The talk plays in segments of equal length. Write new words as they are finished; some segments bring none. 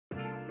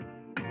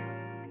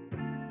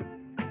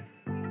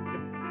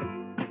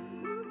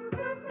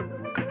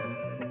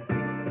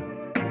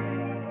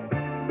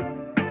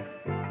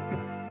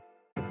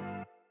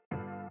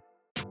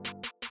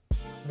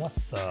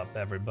What's up,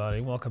 everybody?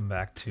 Welcome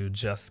back to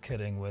Just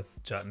Kidding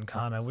with Jut and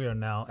Kana. We are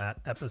now at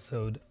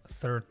episode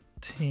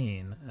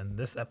 13. And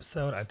this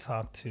episode, I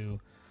talked to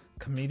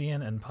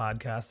comedian and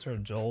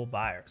podcaster Joel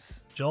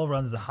Byers. Joel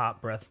runs the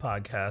Hot Breath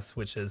podcast,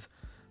 which is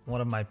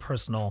one of my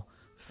personal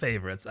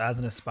favorites. As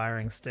an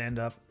aspiring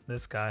stand-up,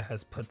 this guy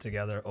has put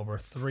together over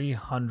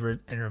 300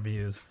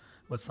 interviews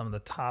with some of the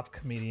top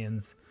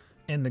comedians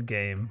in the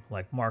game,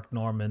 like Mark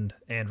Normand,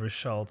 Andrew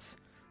Schultz,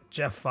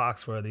 Jeff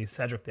Foxworthy,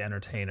 Cedric the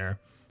Entertainer.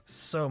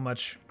 So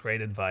much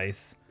great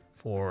advice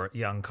for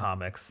young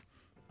comics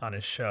on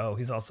his show.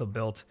 He's also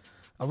built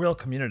a real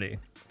community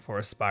for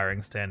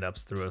aspiring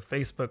stand-ups through a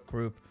Facebook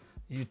group,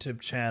 YouTube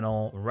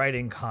channel,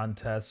 writing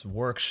contests,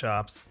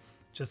 workshops,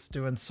 just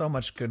doing so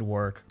much good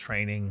work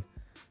training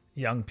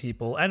young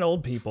people and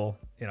old people,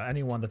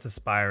 anyone that's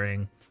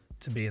aspiring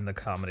to be in the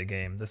comedy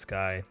game. This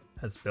guy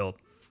has built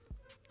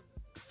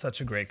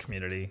such a great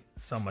community,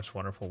 so much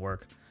wonderful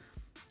work.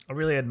 I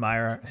really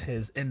admire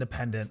his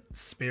independent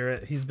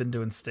spirit. He's been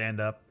doing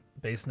stand-up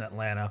based in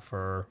Atlanta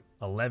for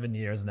 11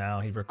 years now.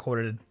 He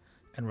recorded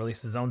and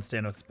released his own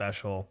stand-up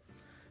special,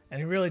 and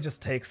he really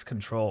just takes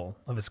control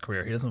of his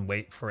career. He doesn't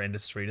wait for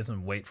industry, he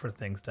doesn't wait for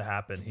things to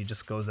happen. He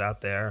just goes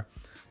out there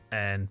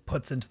and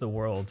puts into the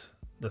world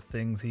the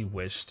things he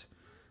wished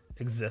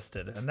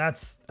existed. And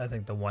that's, I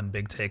think, the one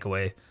big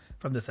takeaway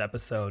from this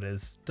episode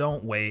is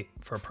don't wait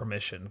for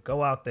permission.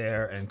 Go out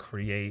there and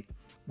create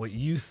what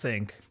you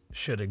think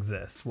should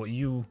exist, what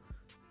you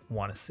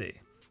want to see.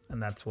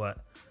 And that's what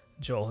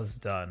Joel has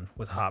done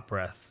with Hot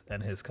Breath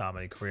and his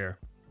comedy career.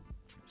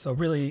 So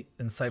really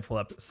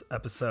insightful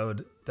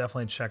episode.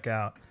 Definitely check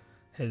out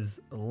his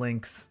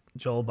links,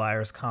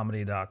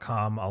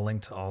 joelbyerscomedy.com. I'll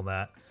link to all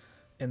that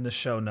in the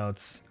show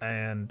notes.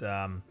 And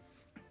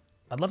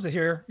I'd love to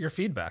hear your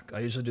feedback.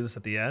 I usually do this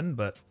at the end,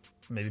 but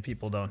maybe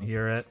people don't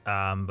hear it.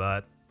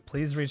 But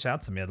please reach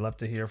out to me. I'd love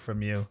to hear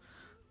from you.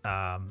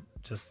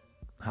 Just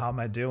how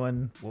am I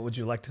doing? What would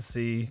you like to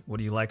see? What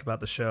do you like about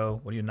the show?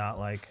 What do you not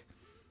like?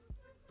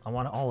 I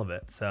want all of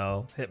it.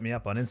 So hit me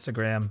up on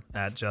Instagram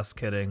at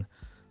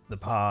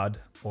justkiddingthepod,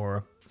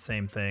 or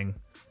same thing,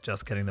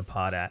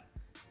 justkiddingthepod at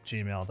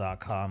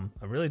gmail.com.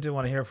 I really do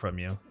want to hear from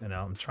you.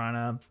 I'm trying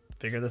to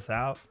figure this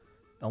out.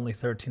 Only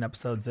 13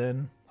 episodes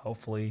in,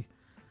 hopefully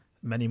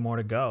many more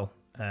to go.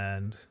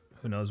 And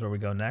who knows where we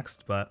go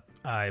next, but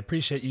I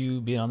appreciate you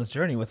being on this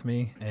journey with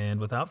me. And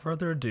without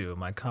further ado,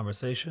 my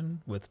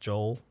conversation with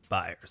Joel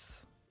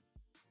Byers.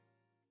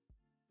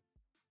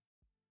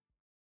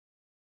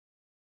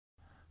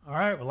 All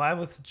right, we're live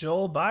with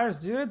Joel Byers,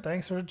 dude.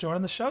 Thanks for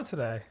joining the show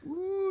today.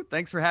 Woo,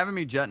 thanks for having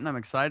me, Jetton. I'm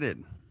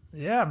excited.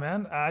 Yeah,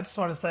 man. I just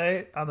want to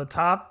say on the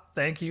top,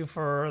 thank you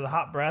for the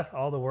Hot Breath,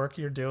 all the work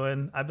you're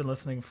doing. I've been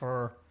listening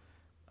for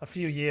a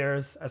few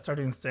years. I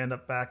started doing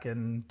stand-up back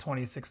in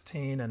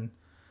 2016, and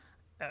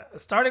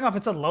starting off,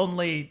 it's a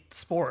lonely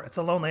sport. It's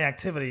a lonely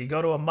activity. You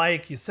go to a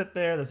mic, you sit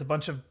there, there's a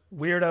bunch of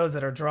weirdos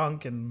that are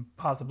drunk and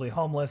possibly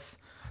homeless,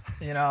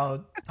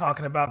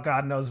 talking about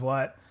God knows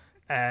what.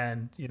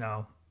 And,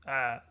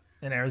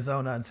 in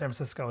Arizona and San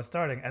Francisco is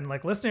starting. And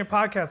listening to your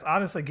podcast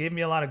honestly gave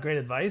me a lot of great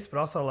advice, but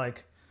also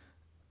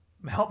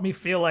helped me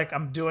feel like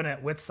I'm doing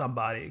it with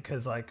somebody.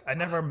 Cause I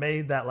never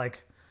made that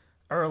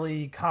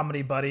early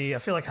comedy buddy. I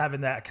feel like having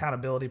that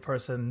accountability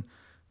person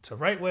to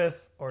write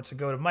with or to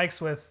go to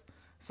mics with.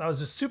 So I was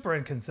just super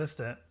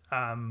inconsistent,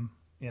 and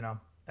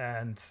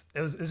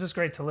it was just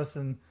great to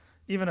listen.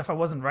 Even if I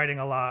wasn't writing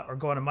a lot or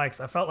going to mics,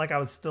 I felt like I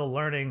was still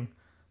learning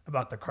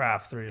about the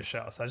craft through your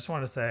show. So I just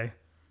want to say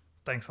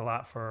thanks a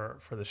lot for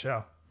the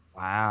show.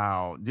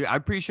 Wow. Dude, I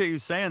appreciate you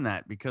saying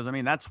that because,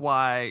 that's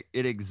why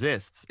it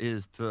exists,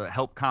 is to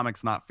help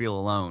comics not feel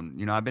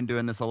alone. I've been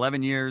doing this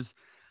 11 years.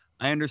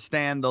 I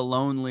understand the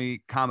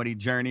lonely comedy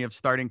journey of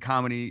starting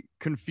comedy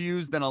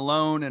confused and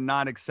alone and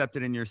not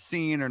accepted in your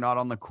scene or not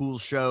on the cool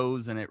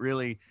shows. And it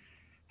really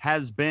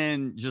has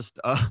been just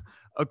a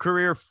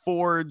career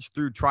forged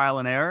through trial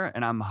and error.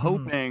 And I'm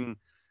hoping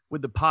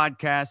with the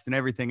podcast and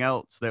everything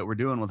else that we're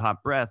doing with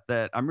Hot Breath,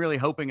 that I'm really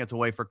hoping it's a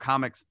way for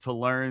comics to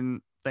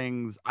learn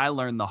things I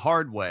learned the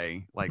hard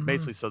way,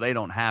 basically so they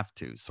don't have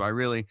to. So I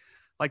really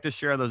like to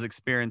share those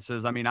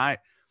experiences. I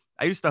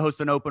used to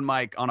host an open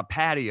mic on a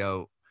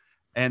patio,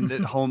 and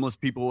the homeless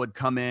people would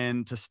come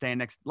in to stand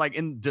next,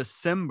 in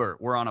December,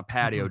 we're on a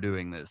patio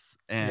doing this.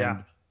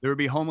 And there would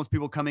be homeless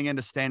people coming in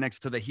to stand next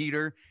to the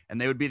heater, and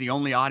they would be the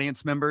only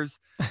audience members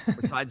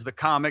besides the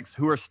comics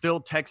who are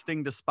still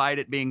texting despite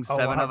it being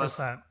 7 of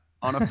us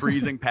on a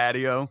freezing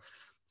patio.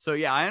 So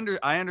yeah,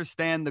 I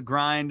understand the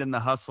grind and the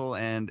hustle,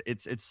 and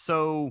it's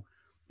so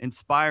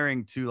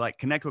inspiring to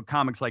connect with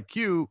comics like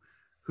you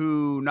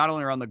who not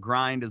only are on the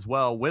grind as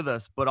well with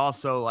us, but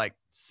also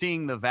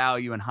seeing the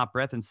value in Hot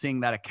Breath and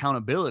seeing that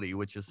accountability,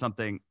 which is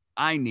something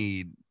I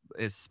need.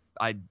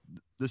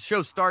 The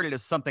show started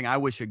as something I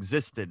wish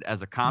existed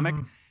as a comic,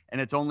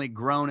 and it's only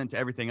grown into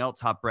everything else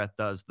Hot Breath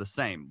does the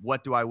same.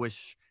 What do I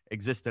wish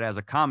existed as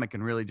a comic,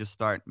 and really just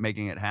start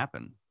making it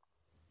happen?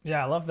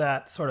 Yeah, I love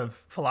that sort of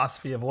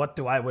philosophy of what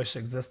do I wish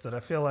existed. I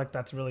feel like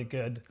that's really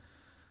good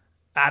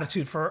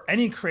attitude for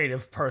any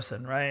creative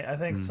person, right? I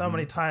think so Mm-hmm.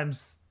 many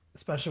times,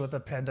 especially with the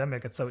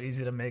pandemic, it's so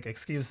easy to make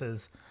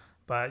excuses.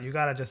 But you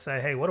got to just say,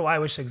 hey, what do I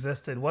wish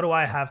existed? What do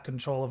I have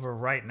control over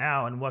right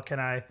now? And what can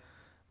I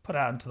put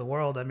out into the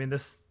world? I mean,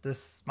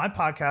 my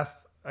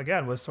podcast,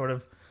 again, was sort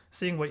of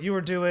seeing what you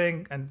were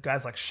doing, and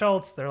guys like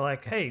Schultz, they're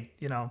like, hey,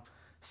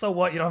 so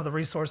what? You don't have the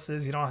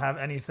resources, you don't have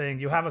anything.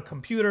 You have a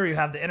computer, you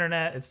have the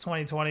internet. It's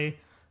 2020,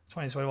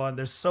 2021.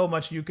 There's so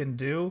much you can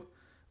do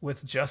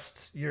with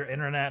just your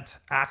internet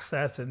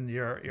access and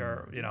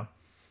your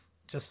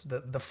just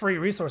the free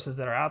resources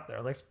that are out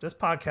there. Like this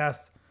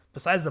podcast,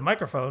 besides the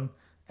microphone,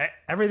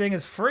 everything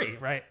is free,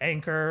 right?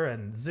 Anchor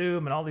and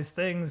Zoom and all these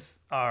things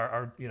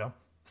are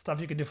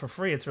stuff you can do for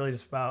free. It's really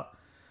just about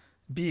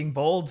being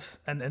bold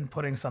and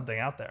putting something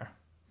out there.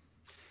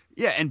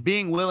 Yeah, and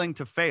being willing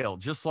to fail,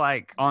 just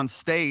like on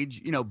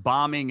stage,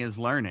 bombing is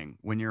learning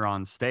when you're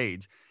on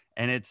stage.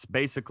 And it's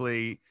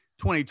basically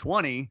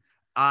 2020.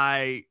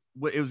 It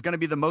was going to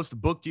be the most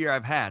booked year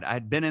I've had. I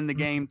had been in the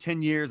game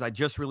 10 years. I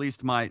just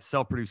released my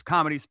self-produced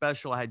comedy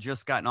special. I had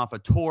just gotten off a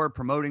tour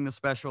promoting the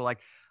special. Like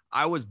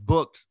I was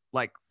booked.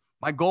 Like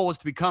my goal was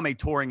to become a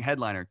touring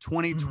headliner.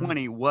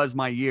 2020 was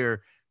my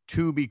year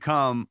to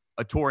become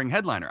a touring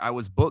headliner. I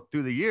was booked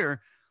through the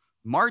year.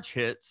 March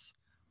hits.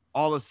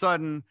 All of a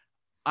sudden,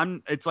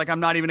 it's like I'm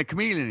not even a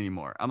comedian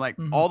anymore. I'm like,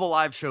 all the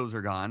live shows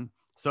are gone.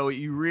 So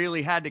you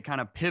really had to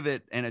kind of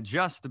pivot and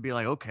adjust to be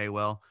like, okay,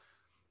 well,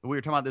 we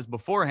were talking about this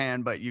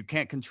beforehand, but you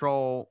can't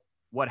control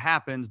what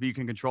happens, but you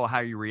can control how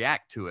you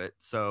react to it.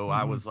 So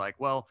I was like,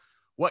 well,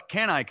 what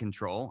can I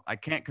control? I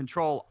can't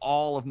control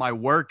all of my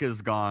work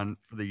is gone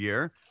for the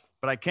year,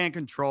 but I can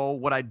control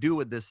what I do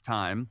with this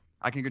time.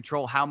 I can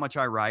control how much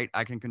I write.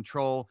 I can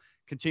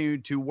continue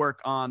to work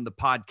on the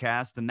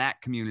podcast and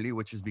that community,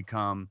 which has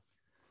become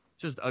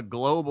just a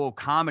global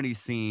comedy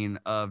scene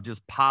of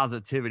just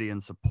positivity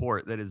and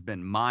support that has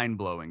been mind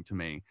blowing to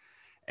me.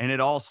 And it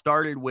all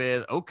started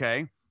with,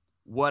 okay,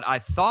 what I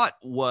thought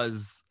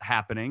was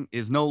happening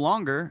is no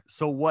longer.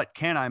 So what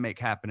can I make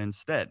happen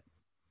instead?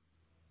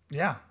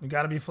 Yeah, you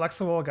got to be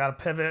flexible, got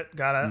to pivot,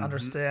 got to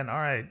understand, all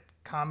right,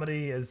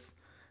 comedy is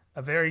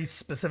a very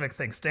specific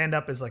thing. Stand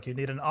up is like you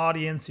need an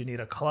audience, you need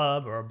a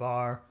club or a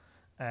bar.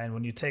 And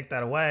when you take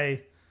that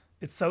away,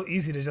 it's so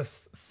easy to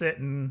just sit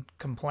and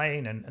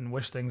complain and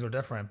wish things were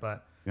different.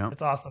 But Yep.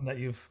 it's awesome that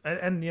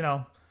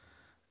and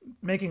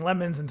making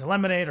lemons into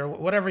lemonade or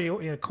whatever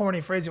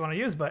corny phrase you want to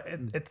use. But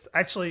it's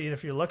actually,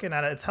 if you're looking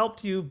at it, it's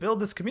helped you build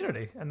this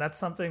community. And that's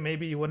something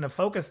maybe you wouldn't have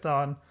focused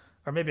on,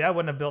 or maybe I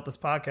wouldn't have built this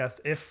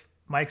podcast if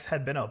mics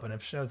had been open,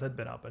 if shows had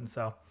been open.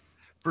 So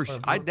For sure.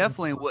 I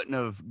definitely wouldn't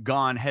have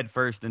gone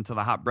headfirst into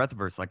the Hot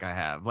Breathverse like I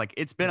have. Like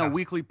it's been a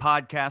weekly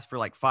podcast for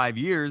like 5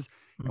 years,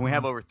 and we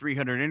have over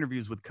 300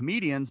 interviews with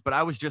comedians, but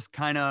I was just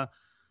kind of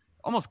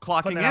almost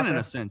clocking in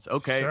a sense.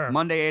 Okay, Sure.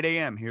 Monday, 8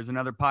 a.m. Here's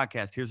another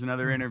podcast. Here's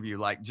another interview,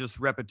 like just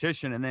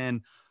repetition. And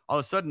then all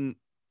of a sudden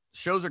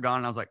shows are gone.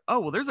 And I was like, oh,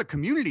 well, there's a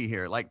community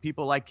here. Like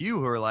people like you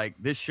who are like,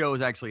 this show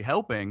is actually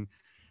helping.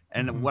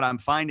 And what I'm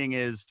finding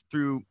is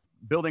through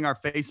building our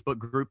Facebook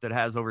group that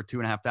has over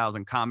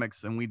 2,500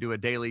 comics, and we do a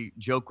daily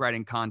joke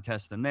writing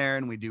contest in there,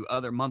 and we do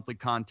other monthly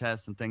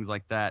contests and things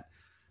like that,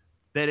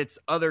 that it's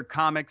other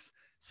comics,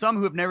 some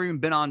who have never even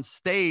been on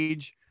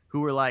stage, who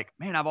were like,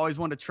 man, I've always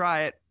wanted to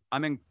try it.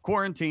 I'm in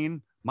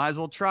quarantine, might as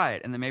well try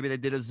it. And then maybe they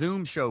did a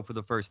Zoom show for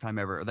the first time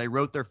ever, or they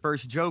wrote their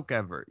first joke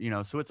ever,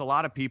 so it's a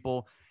lot of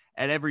people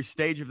at every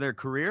stage of their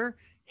career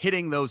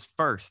hitting those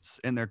firsts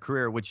in their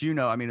career, which,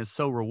 is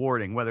so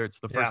rewarding, whether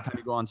it's the first time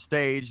you go on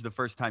stage, the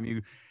first time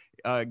you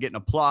get an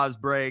applause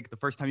break, the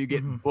first time you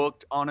get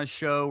booked on a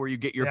show where you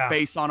get your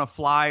face on a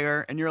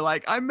flyer and you're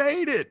like, I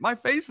made it. My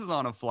face is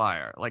on a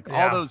flyer. Like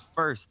all those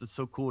firsts. It's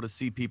so cool to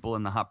see people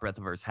in the Hot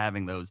Breathverse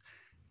having those,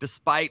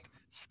 despite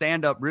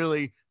stand-up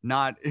really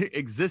not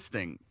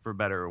existing, for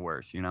better or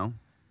worse, Yeah,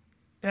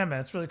 man,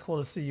 it's really cool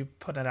to see you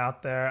putting it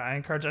out there. I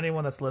encourage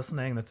anyone that's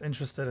listening, that's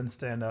interested in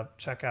stand-up,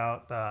 check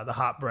out the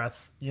Hot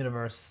Breath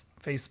Universe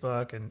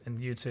Facebook and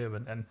YouTube.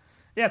 And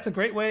yeah, it's a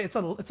great way. It's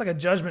like a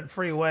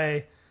judgment-free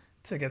way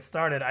to get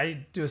started.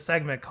 I do a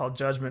segment called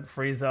Judgment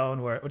Free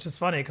Zone, which is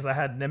funny because I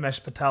had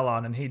Nimesh Patel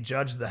on and he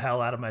judged the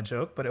hell out of my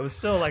joke, but it was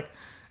still like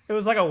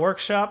a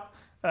workshop.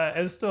 It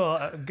was still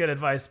good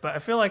advice, but I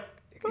feel like,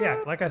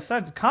 like I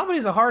said, comedy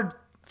is a hard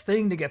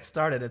thing to get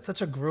started. It's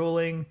such a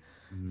grueling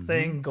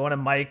thing, going to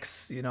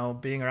mics,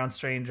 being around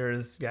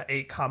strangers. You got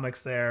 8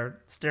 comics there,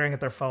 staring at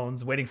their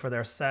phones, waiting for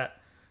their set.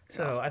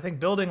 So I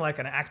think building like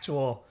an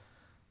actual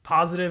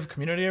positive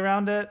community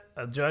around it,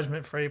 a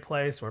judgment-free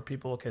place where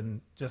people can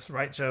just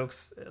write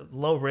jokes,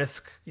 low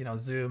risk,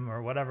 Zoom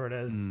or whatever it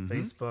is,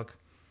 Facebook.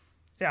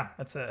 Yeah,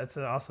 it's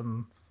an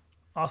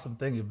awesome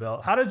thing you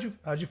built. How'd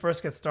you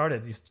first get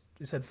started?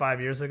 You said 5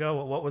 years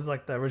ago. What was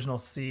like the original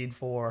seed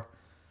for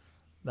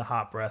the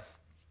Hot Breath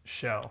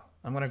show?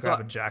 I'm gonna grab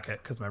a jacket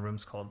because my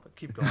room's cold, but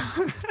keep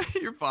going.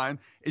 You're fine.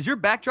 Is your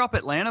backdrop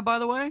Atlanta, by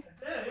the way? I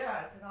did,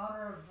 yeah, in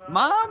honor of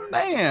my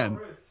man.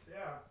 Roots,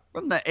 yeah.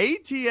 From the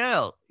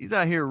ATL. He's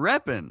out here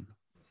repping.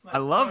 I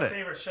love it.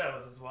 Favorite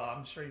shows as well.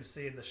 I'm sure you've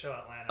seen the show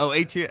Atlanta. Oh,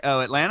 ATL.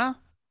 Oh, Atlanta?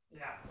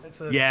 Yeah,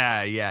 it's a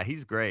Yeah,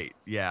 he's great.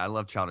 Yeah, I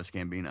love Childish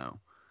Gambino.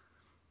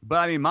 But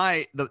I mean,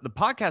 the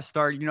podcast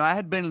started. I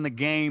had been in the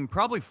game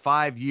probably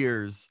 5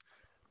 years,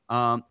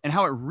 and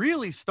how it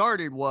really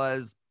started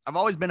was I've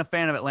always been a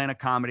fan of Atlanta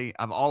comedy.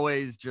 I've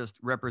always just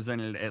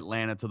represented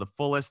Atlanta to the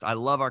fullest. I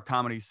love our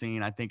comedy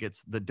scene. I think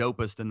it's the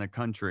dopest in the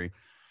country.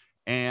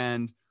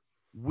 And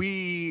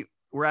we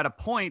were at a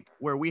point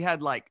where we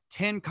had like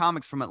 10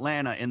 comics from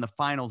Atlanta in the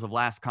finals of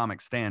Last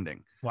Comic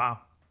Standing. wow.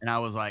 And I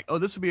was like, oh,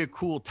 this would be a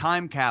cool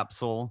time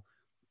capsule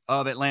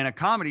of Atlanta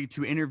comedy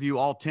to interview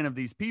all 10 of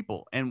these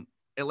people. And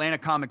Atlanta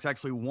comics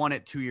actually won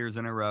it 2 years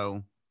in a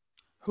row.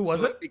 Who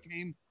was it?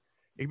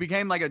 It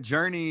became like a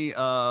journey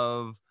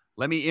of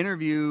let me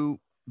interview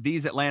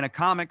these Atlanta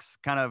comics,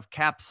 kind of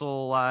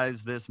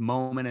capsulize this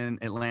moment in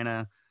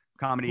Atlanta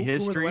comedy Who were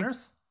the history.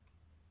 winners?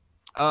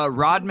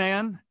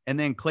 Rodman and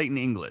then Clayton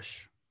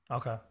English.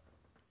 Okay.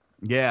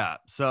 Yeah.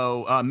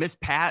 So Miss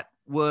Pat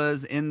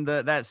was in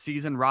that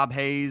season. Rob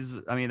Hayes.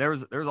 I mean,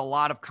 there's a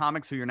lot of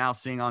comics who you're now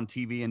seeing on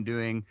TV and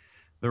doing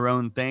their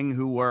own thing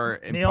who were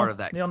part of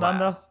that Neil class.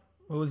 Nanda,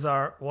 who was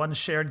our one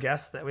shared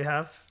guest that we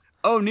have.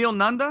 Oh, Neil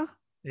Nanda.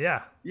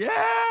 Yeah.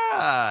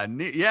 Yeah.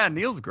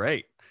 Neil's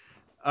great.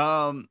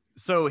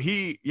 So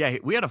we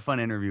had a fun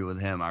interview with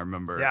him. I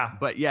remember. Yeah.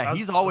 But yeah,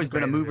 he's always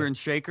been a mover and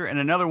shaker and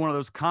another one of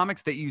those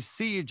comics that you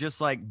see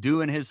just like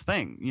doing his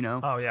thing,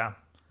 Oh yeah.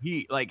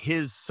 He like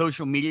his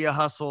social media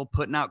hustle,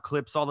 putting out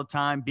clips all the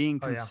time, being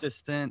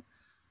consistent.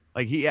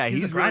 Like he's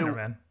a grinder,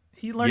 really, man.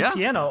 He learned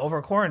piano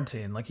over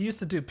quarantine. Like he used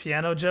to do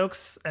piano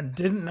jokes and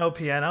didn't know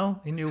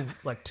piano. He knew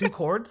like 2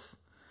 chords.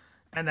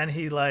 And then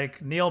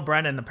Neil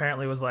Brennan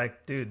apparently was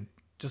like, dude,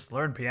 just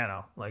learn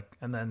piano. Like,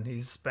 and then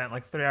he spent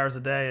like 3 hours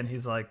a day and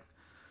he's like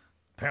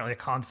apparently a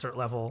concert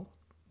level,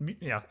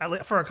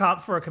 for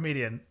a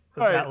comedian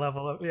at that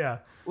level of,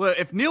 Well,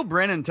 if Neil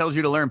Brennan tells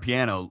you to learn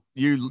piano,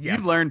 you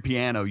learn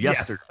piano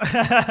yesterday.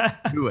 Yes.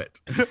 Do it.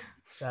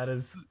 That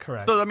is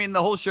correct. So, I mean,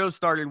 the whole show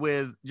started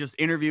with just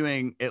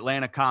interviewing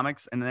Atlanta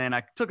comics. And then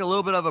I took a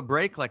little bit of a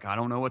break. Like, I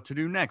don't know what to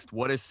do next.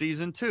 What is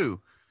season 2?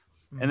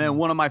 Mm-hmm. And then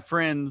one of my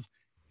friends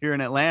here in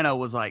Atlanta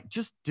was like,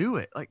 just do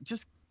it. Like,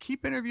 just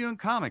keep interviewing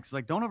comics.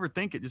 Like, don't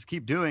overthink it. Just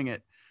keep doing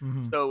it.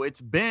 Mm-hmm. So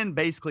it's been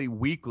basically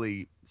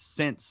weekly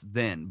since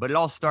then. But it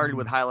all started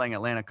with highlighting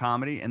Atlanta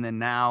comedy. And then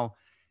now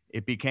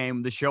it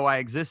became the show I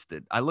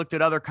existed. I looked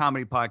at other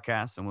comedy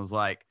podcasts and was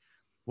like,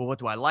 well, what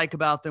do I like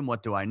about them?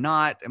 What do I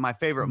not? And my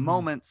favorite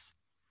moments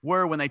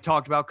were when they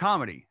talked about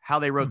comedy, how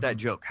they wrote that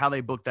joke, how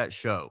they booked that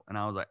show. And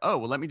I was like, oh,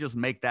 well, let me just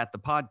make that the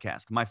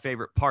podcast. My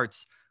favorite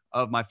parts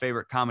of my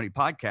favorite comedy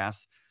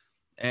podcast.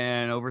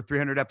 And over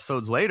 300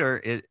 episodes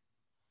later,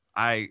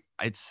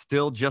 it's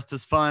still just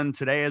as fun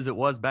today as it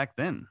was back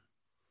then.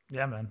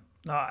 Yeah, man.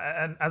 No,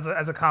 and as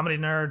a comedy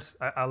nerd,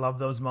 I love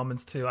those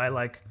moments too.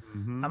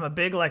 I'm a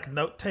big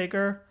note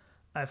taker.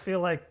 I feel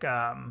like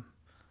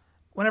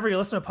whenever you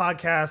listen to a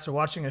podcast or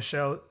watching a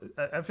show,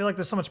 I feel like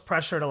there's so much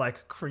pressure to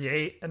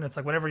create, and it's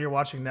like whenever you're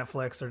watching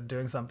Netflix or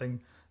doing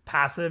something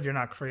passive, you're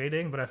not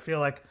creating. But I feel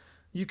like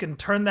you can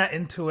turn that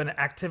into an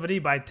activity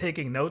by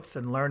taking notes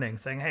and learning,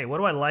 saying, hey, what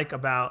do I like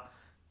about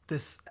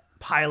this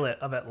pilot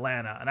of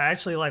Atlanta? And I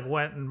actually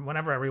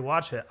whenever I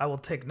rewatch it, I will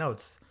take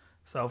notes.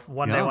 So if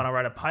one day when I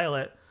write a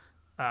pilot,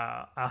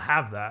 I'll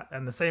have that.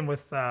 And the same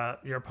with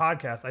your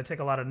podcast. I take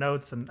a lot of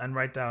notes and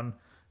write down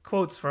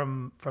quotes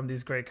from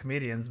these great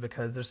comedians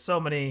because there's so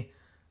many.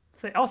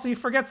 Also, you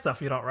forget stuff,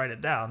 you don't write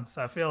it down.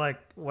 So I feel like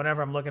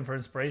whenever I'm looking for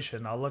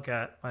inspiration, I'll look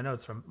at my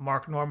notes from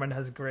Mark Norman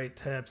has great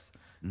tips,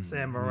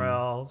 Sam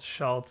Morril,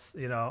 Schultz,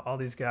 all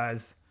these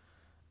guys.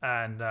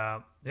 And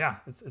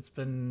it's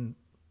been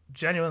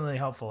genuinely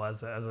helpful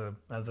as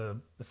a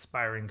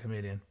aspiring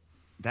comedian.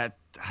 That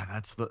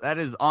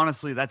is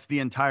honestly, that's the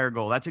entire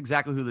goal. That's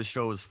exactly who the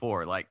show is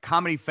for. Like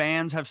comedy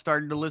fans have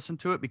started to listen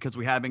to it because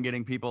we have been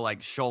getting people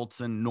like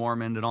Schultz and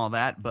Norman and all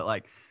that,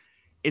 but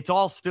it's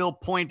all still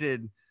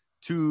pointed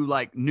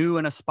to new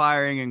and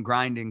aspiring and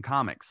grinding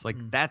comics.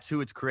 That's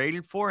who it's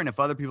created for. And if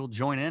other people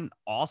join in,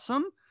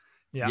 awesome.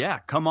 Yeah,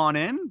 come on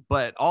in.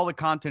 But all the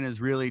content is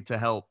really to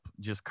help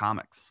just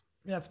comics.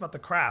 Yeah, it's about the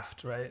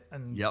craft, right?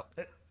 And yep.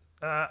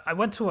 I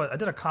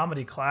did a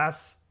comedy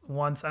class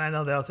once, and I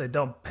know they'll say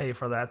don't pay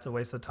for that, it's a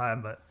waste of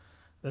time, but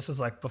this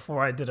was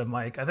before I did a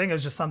mic. I think it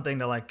was just something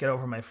to get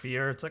over my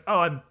fear. It's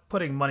I'm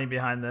putting money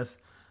behind this,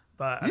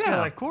 but I feel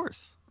of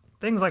course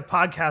things like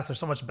podcasts are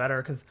so much better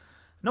because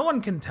no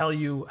one can tell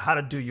you how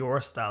to do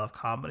your style of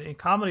comedy.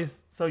 Comedy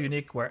is so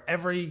unique where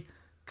every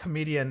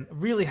comedian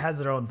really has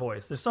their own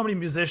voice. There's so many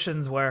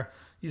musicians where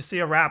you see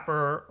a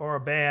rapper or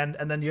a band,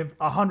 and then you have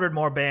 100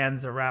 more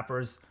bands or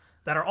rappers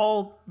that are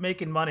all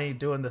making money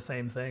doing the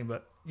same thing,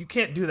 but you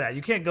can't do that.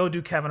 You can't go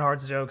do Kevin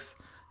Hart's jokes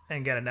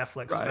and get a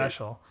Netflix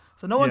special.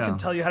 So no one can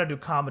tell you how to do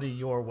comedy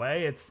your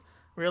way. It's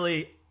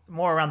really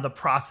more around the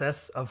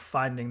process of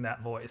finding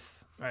that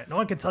voice, right? No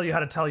one can tell you how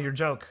to tell your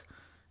joke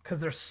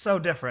because they're so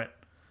different.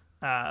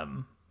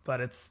 But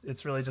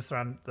it's really just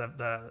around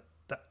the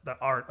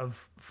art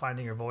of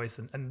finding your voice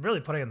and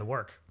really putting in the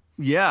work.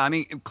 Yeah, I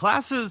mean,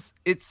 classes,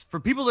 it's for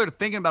people that are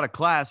thinking about a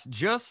class,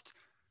 just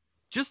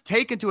just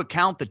take into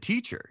account the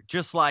teacher.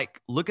 Just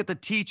like look at the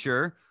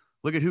teacher,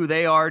 look at who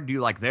they are. Do you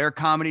like their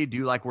comedy? Do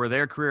you like where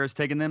their career is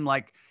taking them?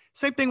 Like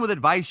same thing with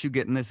advice you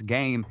get in this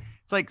game.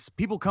 It's like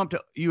people come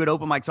to you at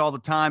open mics all the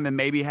time and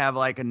maybe have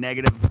like a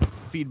negative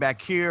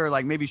feedback here,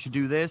 like maybe you should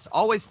do this.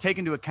 Always take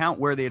into account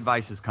where the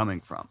advice is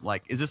coming from.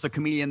 Like, is this a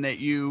comedian that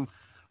you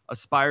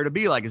aspire to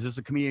be like? Is this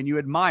a comedian you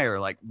admire?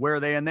 Like, where are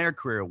they in their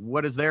career?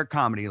 What is their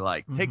comedy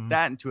like? Take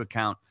that into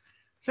account.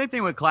 Same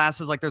thing with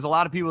classes. Like, there's a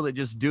lot of people that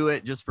just do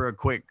it just for a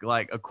quick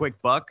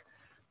buck.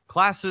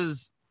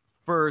 Classes,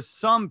 for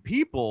some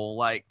people,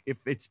 like if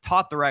it's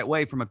taught the right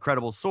way from a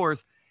credible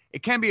source,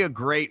 it can be a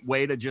great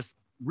way to just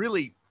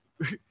really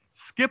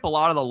skip a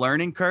lot of the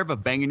learning curve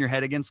of banging your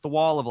head against the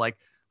wall of like,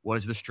 what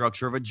is the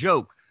structure of a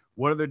joke?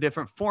 What are the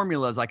different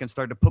formulas I can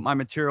start to put my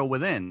material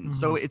within?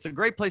 So it's a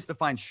great place to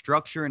find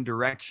structure and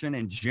direction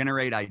and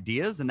generate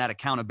ideas and that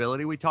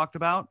accountability we talked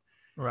about.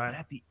 Right. But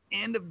at the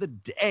end of the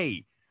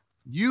day,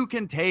 you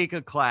can take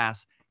a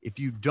class. If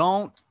you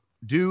don't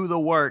do the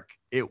work,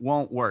 it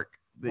won't work.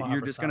 That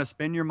you're just going to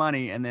spend your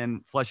money and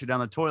then flush it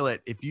down the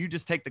toilet. If you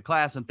just take the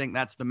class and think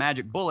that's the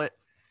magic bullet,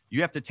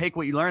 you have to take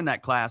what you learned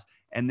that class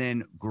and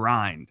then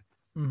grind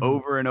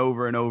over and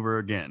over and over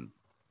again.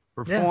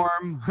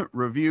 Perform,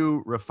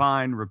 review,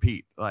 refine,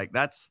 repeat. Like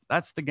that's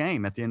the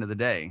game at the end of the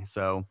day.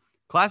 So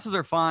classes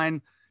are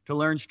fine to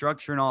learn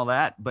structure and all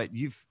that, but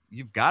you've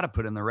got to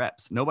put in the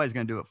reps. Nobody's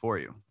going to do it for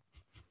you.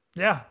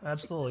 Yeah,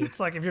 absolutely.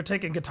 It's like if you're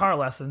taking guitar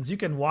lessons, you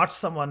can watch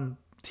someone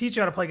teach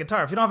you how to play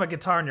guitar. If you don't have a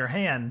guitar in your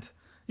hand,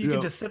 you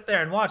can just sit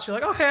there and watch. You're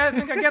like, okay, I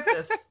think I get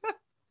this.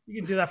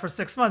 You can do that for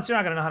 6 months. You're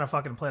not going to know how to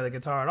fucking play the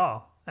guitar at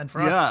all. And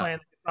for us playing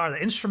the guitar,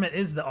 the instrument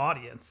is the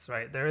audience,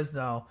 right? There is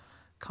no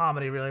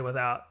comedy really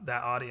without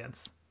that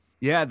audience.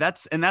 Yeah,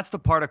 that's the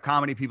part of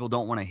comedy people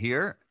don't want to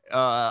hear,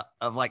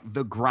 of like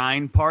the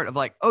grind part of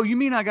like, oh, you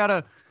mean I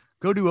gotta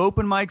go do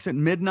open mics at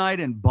midnight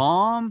and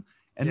bomb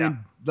and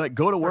then like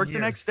go to work the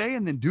next day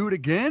and then do it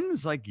again?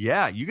 It's like,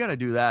 yeah, you got to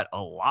do that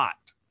a lot.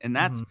 And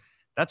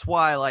that's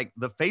why like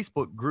the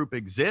Facebook group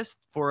exists,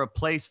 for a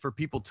place for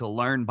people to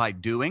learn by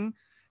doing,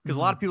 because a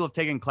lot of people have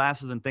taken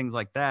classes and things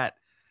like that,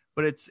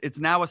 but it's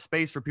now a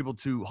space for people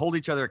to hold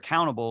each other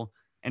accountable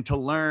and to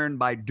learn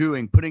by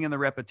doing, putting in the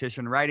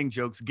repetition, writing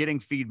jokes, getting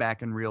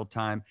feedback in real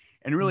time,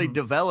 and really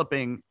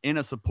developing in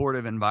a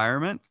supportive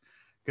environment,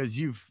 because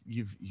you've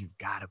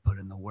got to put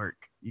in the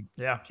work.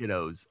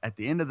 Kiddos. At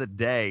the end of the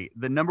day,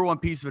 the number one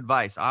piece of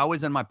advice I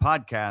always end my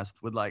podcast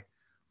with, like,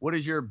 what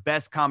is your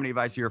best comedy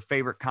advice, your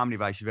favorite comedy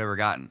advice you've ever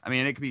gotten? I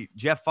mean, it could be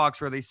Jeff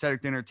Foxworthy,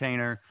 Cedric the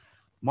Entertainer,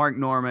 Mark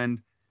Normand.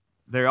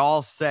 They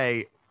all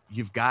say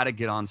you've got to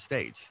get on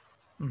stage.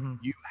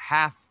 You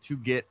have to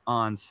get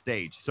on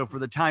stage. So for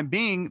the time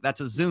being,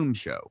 that's a Zoom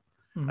show.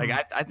 Like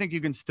I think you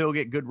can still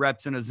get good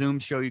reps in a Zoom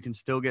show. You can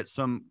still get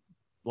some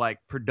like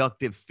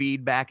productive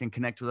feedback and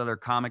connect with other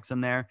comics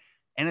in there.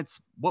 And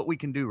it's what we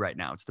can do right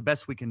now. It's the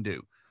best we can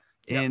do.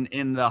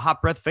 In the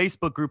Hot Breath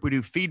Facebook group, we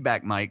do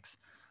feedback mics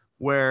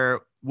where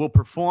we'll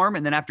perform,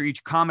 and then after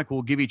each comic,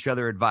 we'll give each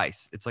other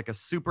advice. It's like a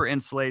super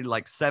insulated,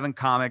 like 7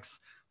 comics,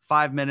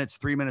 5 minutes,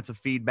 3 minutes of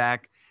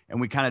feedback, and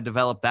we kind of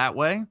develop that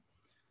way.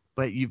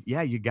 But you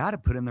got to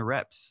put in the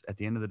reps at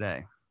the end of the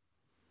day.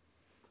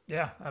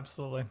 Yeah,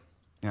 absolutely.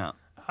 Yeah.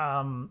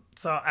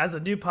 So as a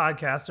new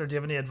podcaster, do you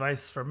have any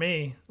advice for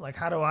me? Like,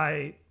 how do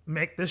I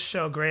make this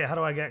show great? How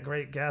do I get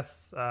great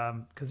guests?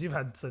 Because you've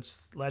had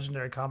such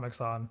legendary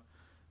comics on.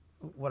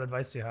 What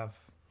advice do you have?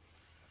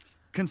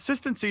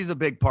 Consistency is a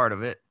big part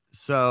of it.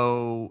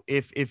 So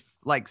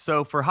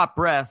so for Hot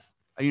Breath,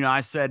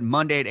 I said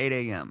Monday at 8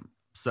 a.m.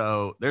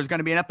 So there's going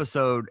to be an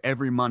episode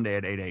every Monday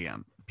at 8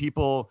 a.m.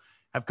 People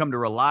have come to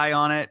rely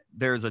on it.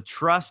 There's a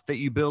trust that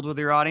you build with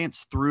your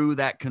audience through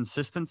that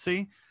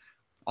consistency.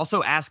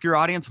 Also ask your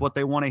audience what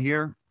they want to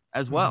hear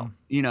as well.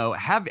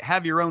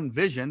 Have your own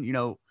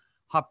vision.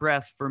 Hot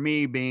Breath for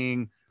me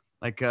being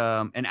like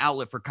an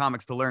outlet for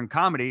comics to learn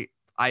comedy.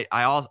 I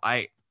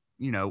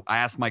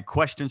ask my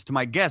questions to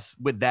my guests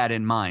with that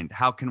in mind.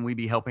 How can we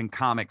be helping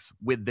comics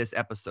with this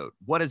episode?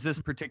 What is this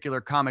particular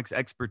comic's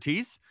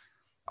expertise?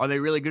 Are they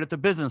really good at the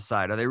business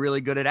side? Are they really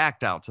good at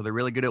act outs? Are they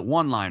really good at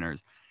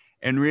one-liners?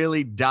 And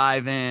really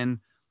dive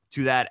in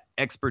to that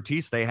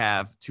expertise they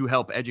have to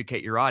help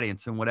educate your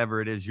audience in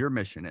whatever it is your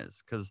mission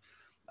is. Because,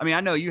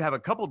 I know you have a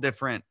couple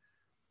different,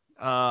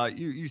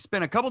 you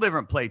spin a couple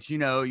different plates. You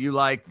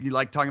like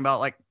talking about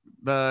like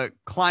the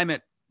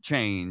climate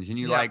change, and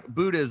you like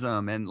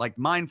Buddhism and like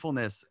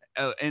mindfulness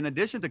in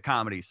addition to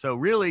comedy. So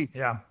really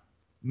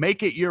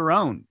make it your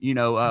own.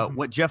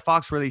 What Jeff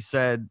Foxworthy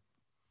said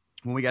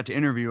when we got to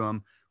interview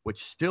him,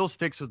 which still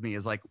sticks with me,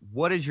 is like,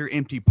 what is your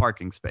empty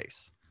parking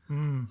space?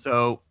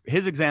 So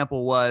his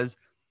example was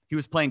he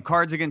was playing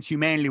Cards Against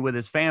Humanity with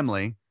his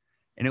family,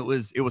 and it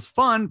was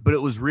fun, but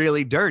it was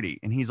really dirty.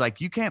 And he's like,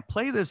 you can't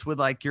play this with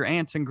like your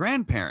aunts and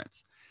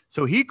grandparents.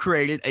 So he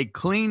created a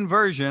clean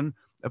version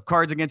of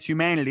Cards Against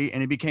Humanity,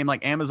 and it became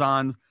like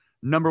Amazon's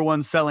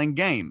 #1 selling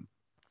game.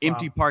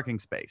 Empty parking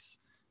space.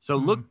 So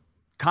look,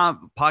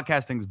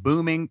 podcasting's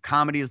booming.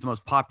 Comedy is the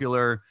most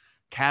popular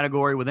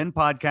category within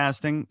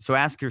podcasting. So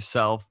ask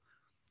yourself,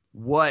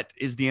 what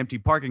is the empty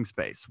parking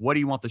space? What do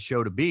you want the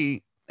show to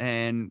be?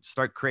 And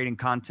start creating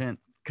content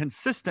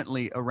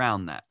consistently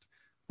around that.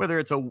 Whether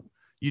it's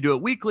you do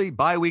it weekly,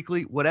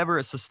 bi-weekly, whatever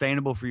is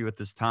sustainable for you at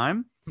this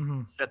time.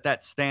 Mm-hmm. Set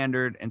that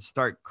standard and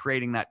start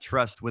creating that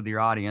trust with your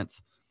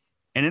audience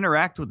and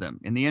interact with them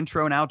in the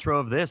intro and outro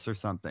of this or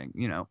something.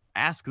 You know,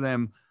 ask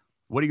them,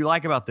 what do you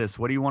like about this?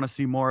 What do you want to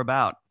see more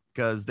about?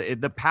 Because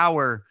the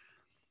power,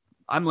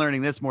 I'm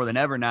learning this more than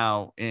ever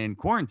now in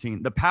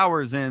quarantine, the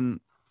power is in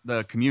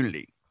the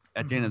community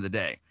at the end of the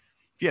day.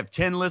 If you have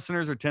 10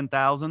 listeners or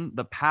 10,000,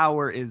 the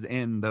power is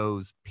in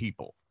those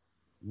people,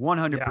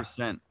 100%.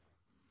 Yeah.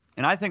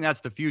 And I think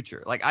that's the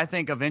future. Like, I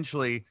think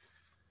eventually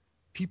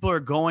people are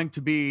going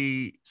to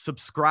be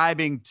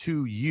subscribing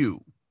to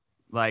you.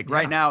 Like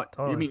right now,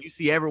 totally. I mean, you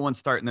see everyone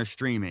starting their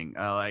streaming,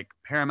 like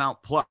Paramount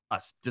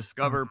Plus,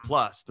 Discovery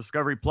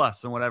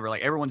Plus, and whatever.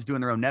 Like, everyone's doing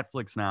their own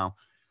Netflix now.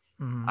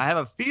 I have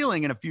a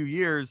feeling in a few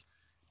years,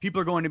 people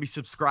are going to be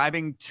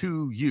subscribing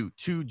to you,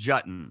 to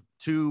Jutton,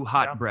 to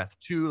Hot Breath,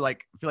 to,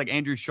 like, I feel like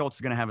Andrew Schulz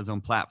is going to have his own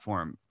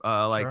platform.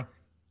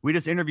 We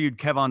just interviewed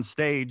Kev on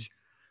Stage,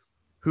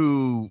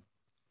 who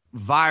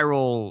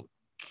viral,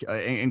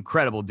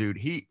 incredible dude.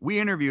 We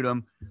interviewed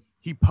him.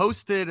 He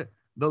posted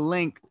the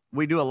link.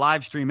 We do a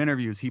live stream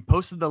interviews. He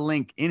posted the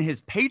link in his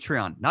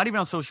Patreon, not even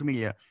on social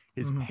media,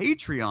 his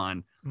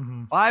Patreon.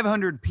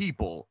 500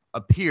 people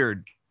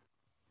appeared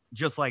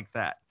just like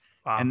that.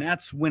 Wow. And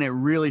that's when it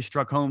really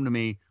struck home to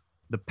me,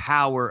 the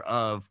power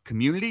of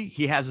community.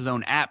 He has his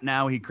own app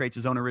now. He creates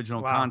his own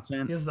original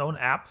content. He has his own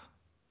app?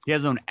 He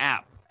has his own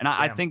app. And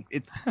I think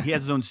he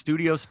has his own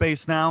studio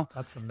space now.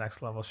 That's some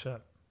next level shit.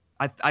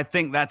 I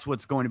think that's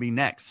what's going to be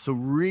next. So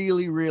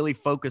really, really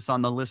focus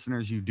on the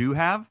listeners you do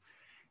have,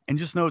 and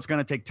just know it's going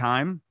to take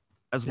time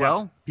as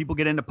well. People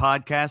get into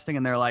podcasting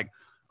and they're like,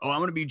 oh, I'm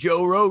going to be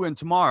Joe Rogan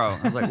tomorrow.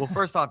 I was like, well,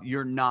 first off,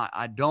 you're not.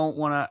 I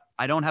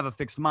don't have a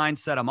fixed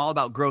mindset. I'm all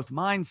about growth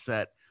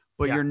mindset,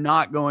 but you're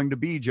not going to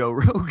be Joe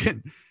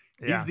Rogan.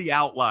 He's the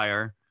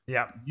outlier.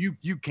 Yeah.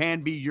 You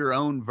can be your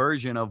own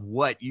version of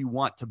what you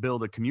want to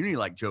build a community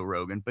like Joe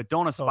Rogan, but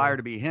don't aspire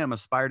to be him.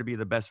 Aspire to be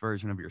the best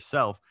version of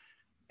yourself.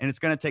 And it's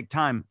going to take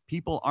time.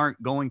 People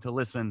aren't going to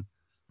listen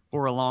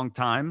for a long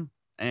time.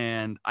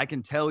 And I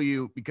can tell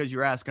you, because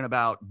you're asking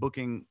about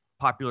booking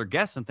popular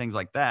guests and things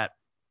like that,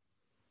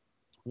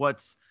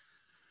 what's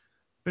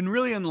been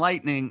really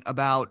enlightening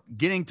about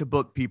getting to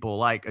book people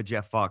like a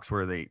Jeff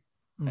Foxworthy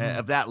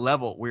of that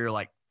level, where you're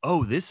like,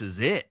 oh, this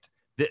is it.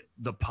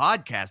 The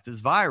podcast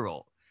is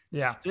viral.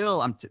 Yeah.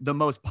 Still, the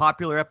most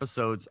popular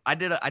episodes. I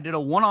did a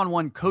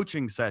one-on-one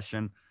coaching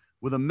session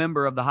with a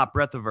member of the Hot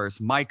Breathiverse,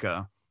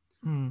 Micah.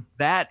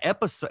 That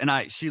episode,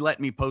 and she let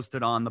me post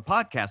it on the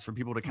podcast for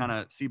people to kind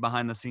of see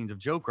behind the scenes of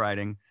joke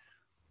writing.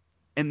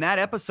 And that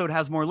episode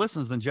has more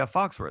listens than Jeff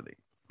Foxworthy.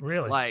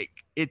 Really? Like,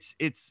 it's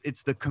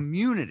the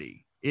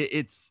community.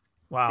 It's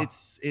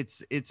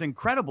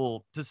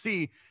incredible to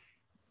see.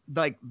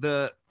 Like,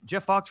 the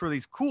Jeff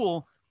Foxworthy's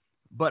cool,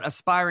 but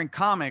aspiring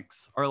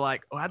comics are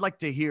like, oh, I'd like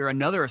to hear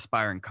another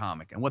aspiring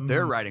comic and what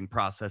their writing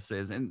process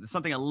is, and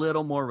something a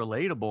little more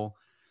relatable.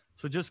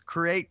 So just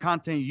create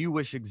content you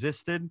wish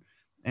existed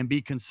and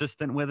be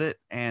consistent with it,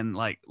 and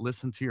like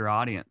listen to your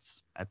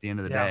audience at the end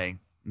of the day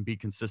and be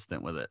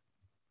consistent with it.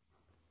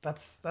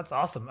 That's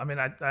awesome. I mean,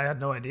 I had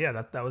no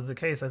idea that was the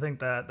case. I think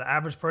that the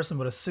average person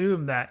would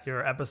assume that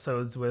your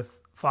episodes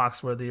with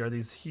Foxworthy or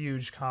these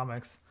huge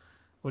comics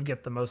would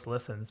get the most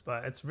listens,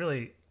 but it's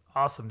really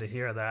awesome to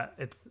hear that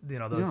it's,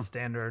 those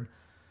standard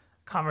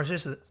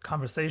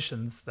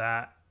conversations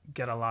that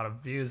get a lot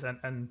of views.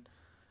 And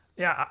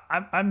yeah,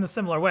 I'm the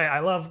similar way. I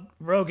love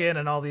Rogan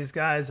and all these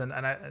guys, and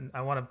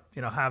I want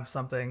to have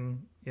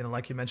something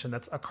like you mentioned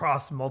that's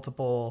across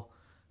multiple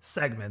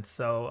segments.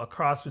 So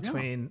across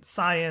between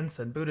science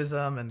and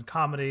Buddhism and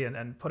comedy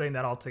and putting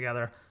that all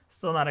together.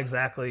 Still not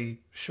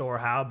exactly sure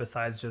how,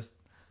 besides just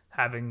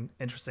having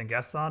interesting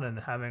guests on and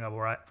having a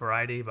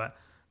variety. But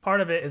part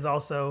of it is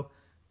also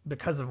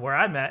because of where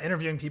I'm at,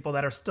 interviewing people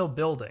that are still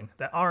building,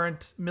 that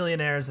aren't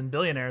millionaires and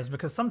billionaires,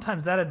 because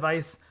sometimes that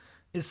advice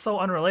is so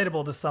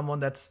unrelatable to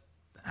someone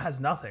has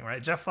nothing,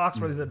 right? Jeff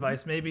Foxworthy's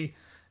advice, maybe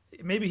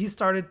he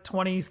started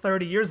 20,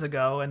 30 years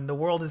ago and the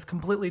world is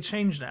completely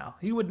changed now.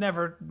 He would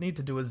never need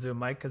to do a Zoom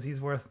mic because he's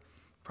worth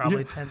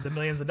probably tens of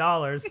millions of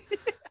dollars.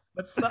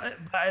 But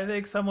I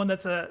think someone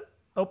that's a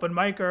open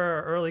micer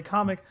or early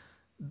comic,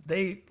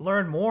 they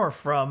learn more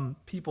from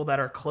people that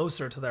are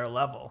closer to their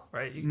level,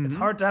 right? It's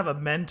hard to have a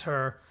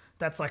mentor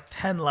that's like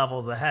 10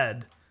 levels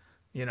ahead,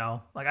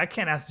 Like, I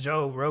can't ask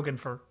Joe Rogan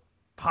for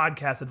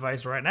podcast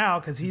advice right now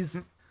because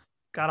he's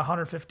got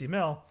 150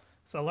 mil.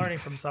 So learning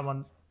from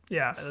someone,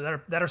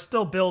 that are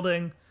still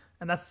building,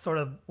 and that's sort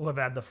of who have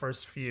had the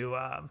first few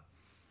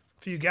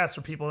guests,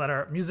 or people that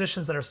are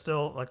musicians that are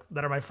still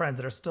that are my friends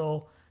that are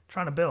still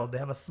trying to build. They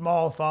have a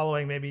small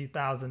following, maybe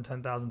 1,000,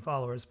 10,000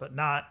 followers, but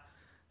not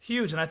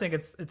huge. And I think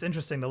it's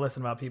interesting to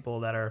listen about people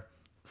that are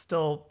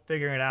still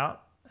figuring it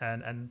out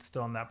and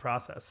still in that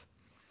process.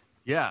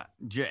 Yeah,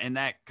 and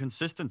that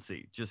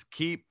consistency. Just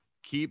keep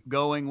keep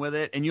going with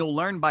it, and you'll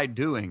learn by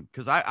doing.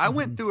 Because I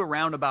went through a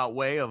roundabout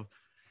way of,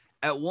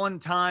 at one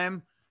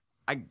time,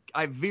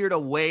 I veered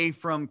away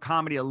from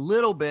comedy a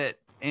little bit,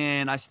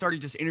 and I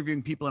started just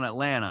interviewing people in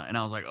Atlanta, and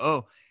I was like,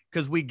 oh,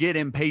 because we get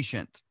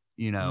impatient,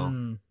 you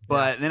know.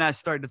 But then I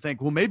started to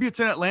think, well, maybe it's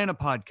an Atlanta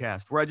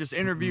podcast where I just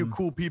interview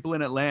cool people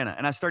in Atlanta,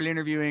 and I started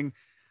interviewing.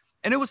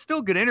 And it was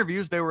still good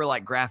interviews. They were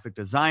like graphic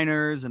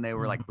designers, and they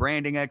were like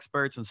branding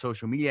experts and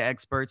social media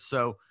experts.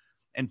 So,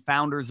 and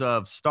founders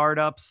of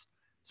startups.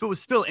 So it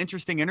was still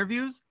interesting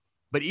interviews.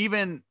 But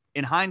even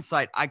in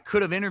hindsight, I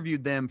could have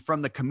interviewed them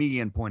from the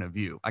comedian point of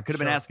view. I could have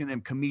been asking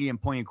them comedian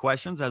pointed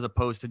questions as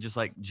opposed to just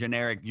like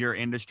generic your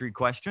industry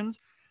questions.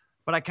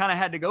 But I kind of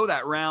had to go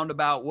that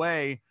roundabout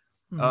way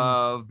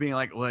of being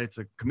like, well, it's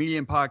a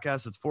comedian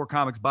podcast. It's for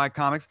comics by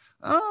comics.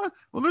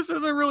 Well, this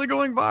isn't really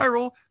going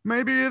viral.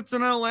 Maybe it's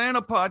an Atlanta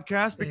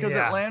podcast because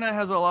Atlanta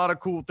has a lot of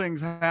cool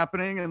things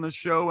happening in the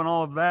show and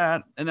all of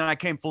that. And then I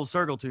came full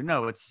circle to,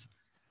 no, it's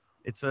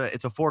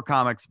a for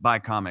comics by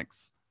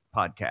comics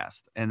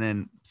podcast. And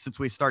then since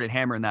we started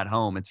hammering that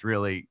home, it's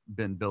really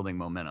been building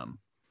momentum.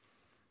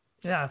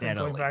 Yeah. I think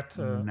going back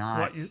to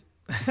what you,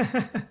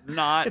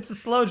 it's a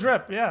slow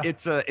drip. Yeah.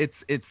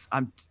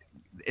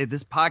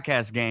 This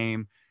podcast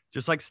game,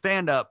 just like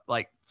stand up,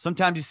 like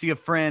sometimes you see a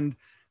friend.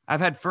 I've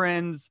had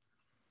friends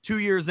 2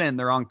 years in,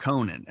 they're on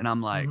Conan, and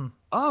I'm like,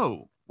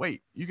 oh,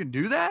 wait, you can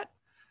do that?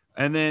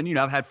 And then, you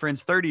know, I've had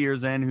friends 30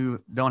 years in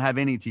who don't have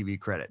any TV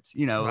credits,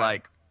 you know,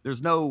 like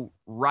there's no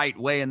right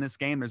way in this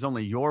game. There's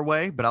only your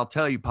way. But I'll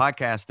tell you,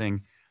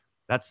 podcasting,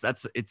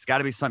 it's got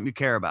to be something you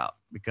care about,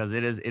 because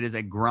it is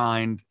a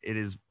grind. It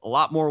is a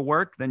lot more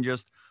work than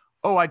just,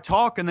 oh, I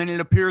talk and then it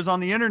appears on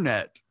the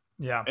internet.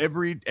 Yeah.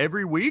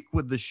 Every week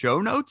with the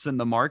show notes and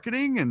the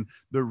marketing and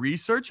the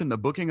research and the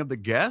booking of the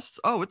guests.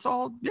 Oh, it's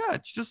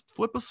just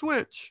flip a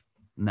switch.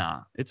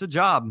 Nah, it's a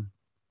job.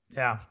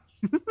 Yeah.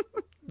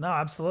 No,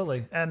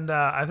 absolutely. And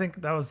I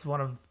think that was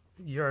one of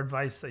your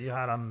advice that you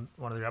had on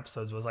one of your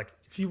episodes was like,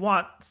 if you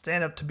want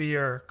stand up to be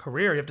your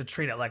career, you have to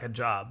treat it like a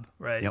job,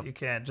 right? Yep. You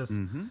can't just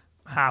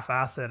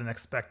half-ass it and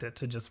expect it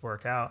to just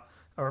work out.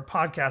 Or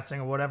podcasting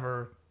or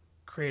whatever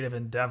creative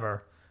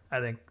endeavor, I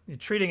think you're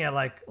treating it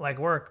like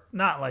work,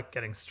 not like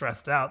getting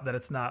stressed out that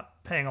it's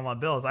not paying all my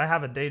bills. I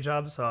have a day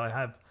job, so I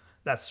have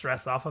that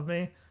stress off of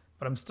me,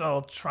 but I'm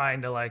still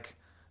trying to like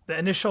the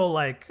initial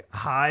like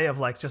high of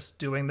like just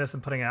doing this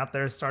and putting it out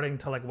there is starting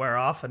to like wear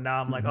off. And now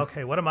I'm like,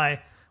 okay, what am I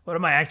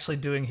actually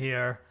doing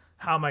here?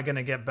 How am I going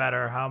to get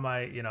better? How am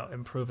I,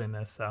 improving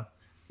this? So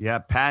yeah,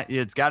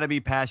 it's got to be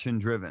passion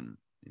driven.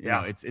 You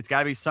know, it's got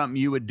to be something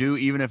you would do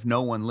even if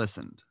no one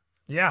listened.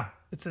 Yeah,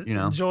 it's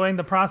enjoying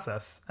the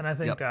process. And I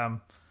think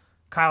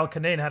Kyle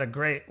Kinane had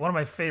one of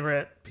my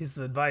favorite pieces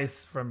of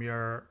advice from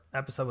your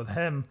episode with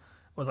him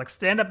was like,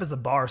 stand up is a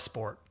bar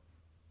sport.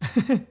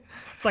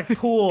 It's like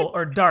pool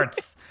or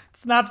darts.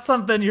 It's not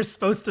something you're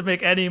supposed to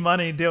make any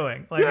money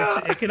doing. Like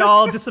it can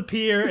all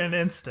disappear in an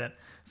instant.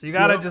 So you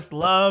got to just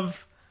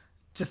love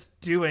just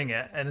doing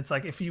it. And it's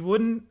like,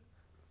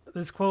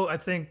 this quote I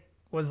think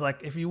was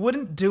like, if you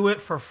wouldn't do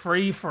it for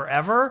free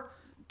forever,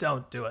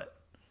 don't do it.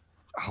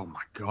 Oh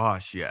my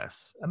gosh.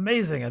 Yes.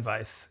 Amazing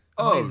advice.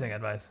 Amazing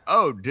advice.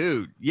 Oh,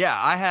 dude. Yeah.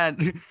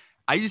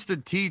 I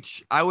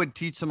would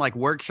teach some like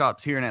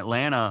workshops here in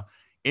Atlanta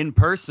in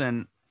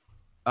person.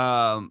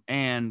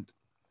 And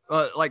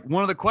like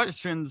one of the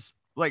questions,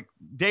 like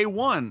day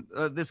one,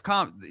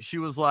 she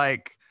was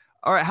like,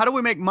 all right, how do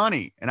we make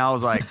money? And I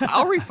was like,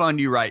 I'll refund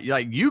you. Right.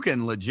 Like you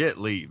can legit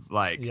leave.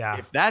 Like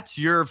if that's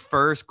your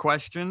first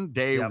question,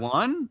 day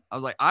one, I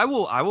was like, I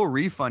will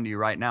refund you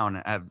right now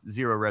and have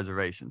zero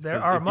reservations.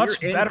 There are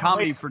much better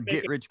comedy for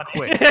get rich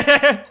quick.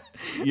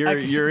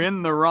 You're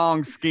in the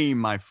wrong scheme,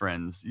 my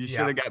friends. You should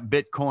have got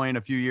Bitcoin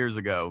a few years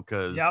ago.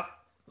 Cause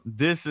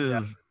this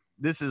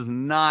is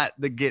not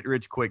the get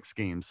rich quick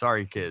scheme.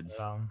 Sorry, kids.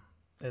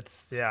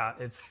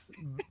 It's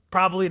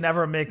probably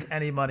never make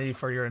any money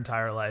for your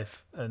entire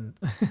life. And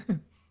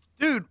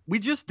dude, we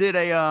just did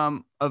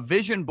a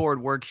vision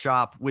board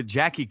workshop with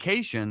Jackie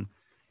Cation,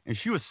 and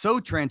she was so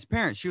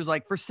transparent. She was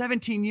like, for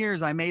 17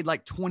 years, I made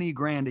like 20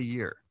 grand a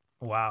year.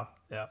 Wow.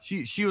 Yeah.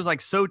 She was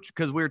like,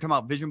 because we were talking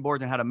about vision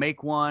boards and how to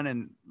make one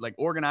and like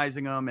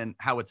organizing them and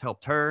how it's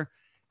helped her.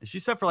 And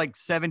she said for like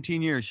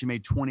 17 years, she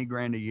made 20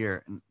 grand a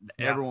year. And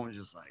everyone was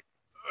just like,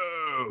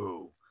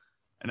 oh.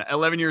 And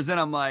 11 years in,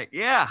 I'm like,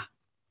 yeah,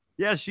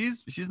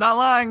 she's not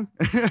lying.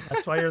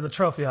 That's why you're the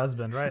trophy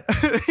husband, right?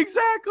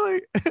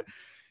 Exactly.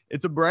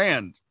 It's a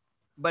brand.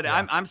 But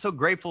I'm so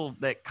grateful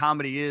that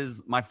comedy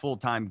is my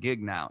full-time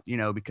gig now,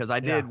 because I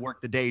did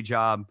work the day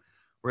job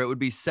where it would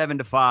be 7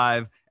 to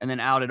 5 and then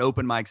out at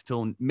open mics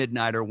till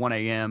midnight or 1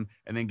 a.m.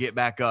 and then get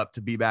back up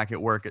to be back at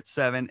work at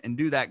 7 and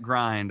do that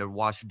grind of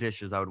wash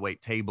dishes. I would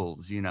wait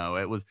tables,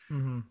 it was,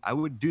 I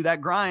would do that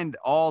grind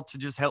all to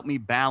just help me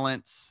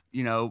balance,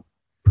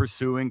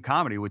 pursuing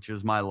comedy, which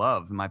is my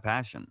love and my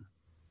passion.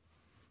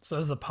 So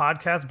is the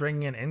podcast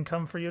bringing in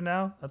income for you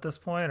now at this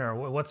point, or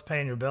what's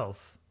paying your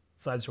bills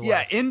besides your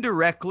wife?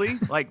 Indirectly.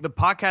 Like the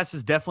podcast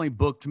has definitely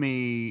booked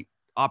me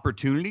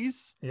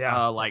opportunities,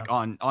 like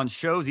on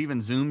shows,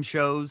 even Zoom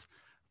shows,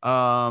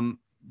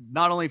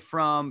 not only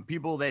from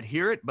people that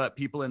hear it, but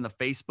people in the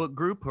Facebook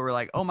group who are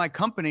like, oh, my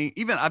company,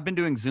 even I've been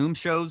doing Zoom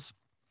shows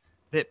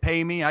that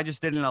pay me. I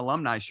just did an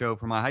alumni show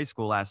for my high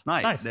school last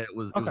night. Nice. It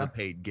was a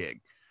paid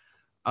gig.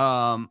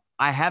 The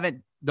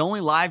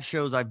only live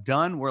shows I've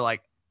done were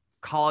like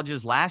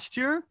colleges last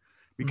year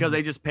because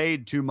they just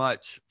paid too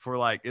much for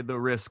like the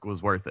risk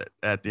was worth it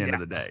at the end of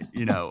the day,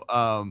 you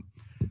know?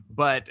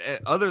 But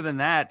other than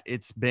that,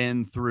 it's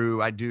been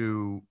through, I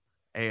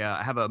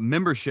have a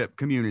membership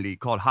community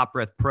called Hot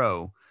Breath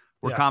Pro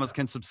where comics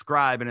can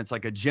subscribe, and it's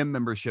like a gym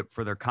membership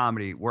for their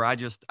comedy where I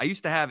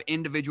used to have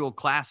individual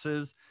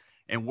classes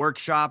and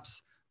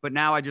workshops, but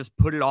now I just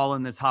put it all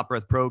in this Hot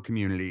Breath Pro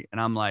community.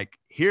 And I'm like,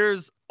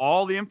 here's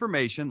all the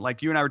information,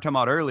 like you and I were talking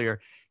about earlier.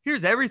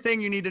 Here's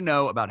everything you need to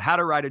know about how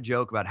to write a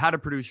joke, about how to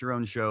produce your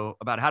own show,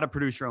 about how to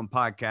produce your own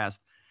podcast.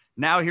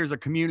 Now here's a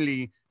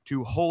community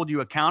to hold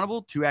you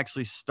accountable to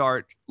actually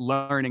start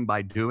learning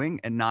by doing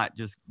and not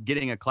just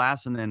getting a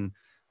class and then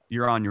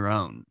you're on your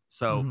own.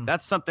 So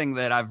that's something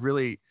that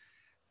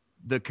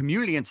the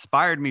community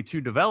inspired me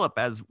to develop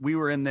as we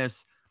were in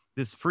this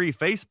free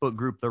Facebook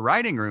group, the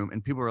Writing Room,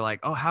 and people were like,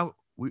 oh, how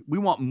we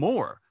want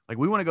more. Like,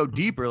 we want to go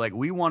deeper. Like,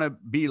 we want to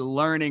be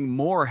learning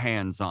more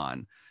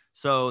hands-on.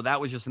 So that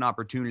was just an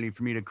opportunity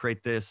for me to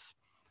create this,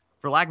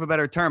 for lack of a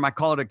better term, I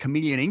call it a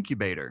comedian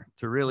incubator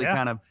to really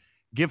kind of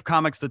give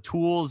comics the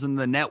tools and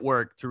the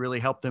network to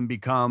really help them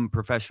become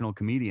professional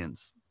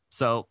comedians.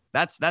 So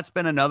that's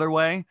been another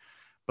way.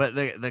 But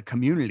the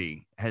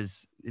community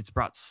it's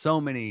brought so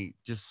many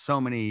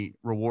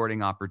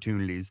rewarding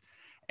opportunities.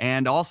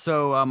 And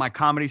also my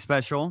comedy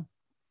special.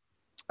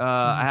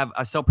 I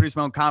produce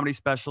my own comedy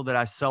special that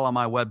I sell on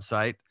my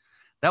website.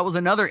 That was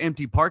another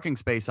empty parking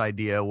space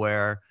idea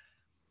where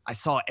I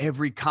saw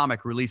every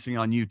comic releasing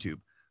on YouTube.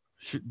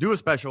 Do a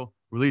special,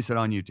 release it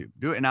on YouTube.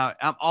 Do it. And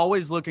I'm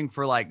always looking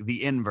for like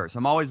the inverse.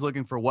 I'm always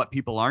looking for what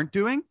people aren't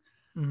doing.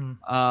 And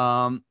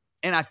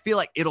I feel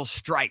like it'll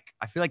strike.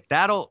 I feel like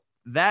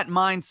that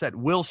mindset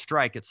will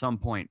strike at some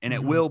point, and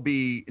it will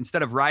be,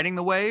 instead of riding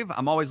the wave,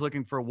 I'm always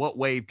looking for what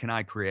wave can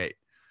I create.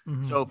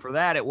 So for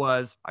that,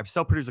 I've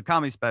self-produced a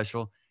comedy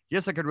special.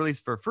 Yes, I could release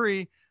for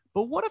free,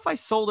 but what if I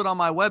sold it on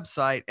my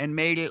website and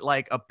made it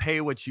like a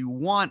pay what you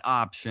want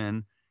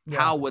option?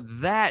 How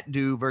would that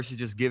do versus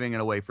just giving it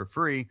away for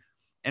free?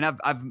 And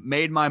I've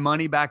made my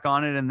money back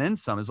on it and then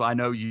some as well. I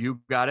know you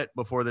got it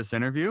before this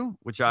interview,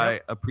 which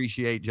I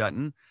appreciate,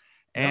 Jutton.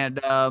 And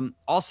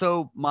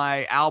also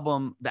the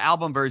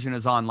album version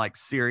is on like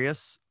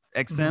Sirius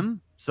XM.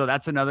 So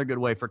that's another good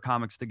way for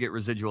comics to get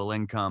residual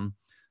income.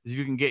 Is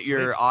you can get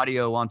your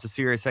audio onto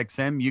Sirius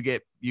XM.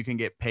 You can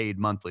get paid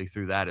monthly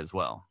through that as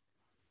well.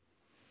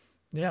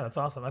 Yeah, that's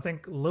awesome. I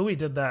think Louis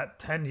did that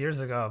 10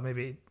 years ago,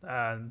 maybe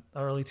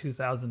early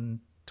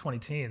 2020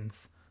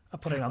 teens,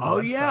 putting on the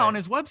website. Yeah, on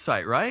his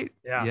website, right?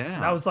 Yeah.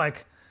 That was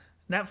like,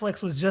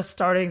 Netflix was just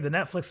starting. The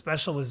Netflix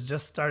special was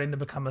just starting to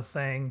become a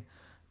thing.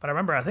 But I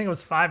remember, I think it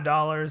was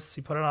 $5.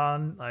 He put it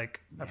on,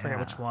 like, I forget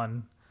which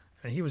one.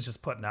 And he was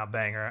just putting out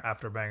banger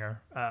after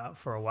banger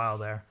for a while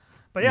there.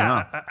 But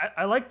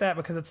I like that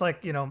because it's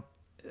like, you know,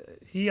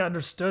 he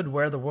understood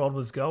where the world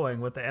was going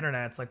with the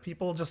internet. It's like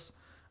people just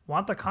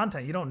want the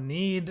content. You don't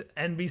need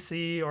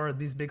NBC or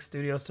these big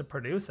studios to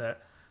produce it.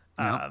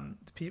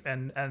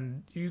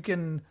 And you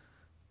can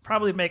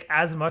probably make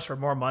as much or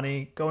more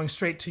money going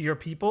straight to your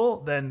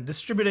people than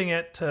distributing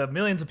it to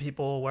millions of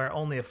people where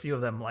only a few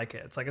of them like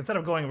it. It's like, instead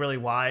of going really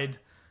wide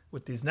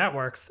with these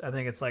networks, I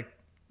think it's like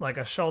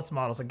a Schultz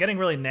model. So getting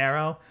really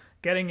narrow,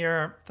 getting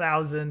your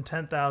 1,000,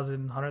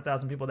 10,000,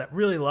 100,000 people that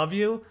really love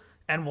you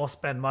and will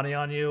spend money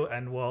on you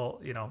and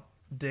will, you know,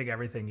 dig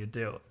everything you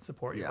do,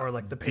 support you, or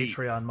like the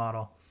Patreon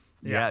model.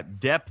 Yeah,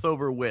 depth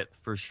over width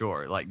for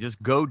sure. Like,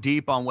 just go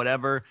deep on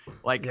whatever.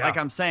 Like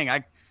I'm saying,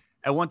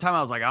 at one time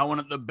I was like, I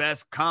wanted the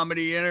best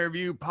comedy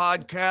interview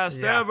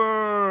podcast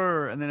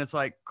ever. And then it's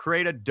like,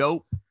 create a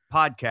dope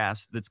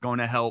podcast that's going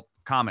to help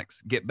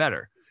comics get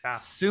better.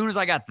 As soon as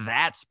I got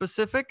that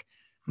specific,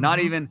 not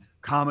even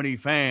comedy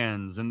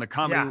fans and the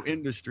comedy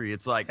industry,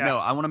 it's like, no,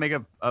 I want to make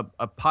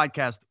a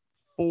podcast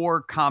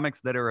for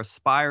comics that are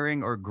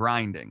aspiring or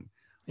grinding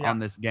on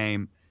this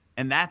game.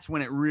 And that's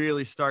when it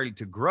really started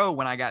to grow.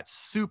 When I got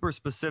super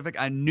specific,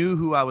 I knew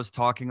who I was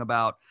talking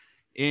about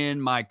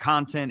in my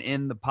content,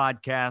 in the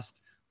podcast,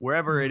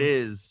 wherever it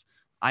is.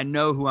 I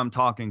know who I'm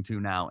talking to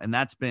now, and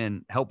that's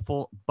been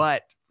helpful.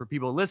 But for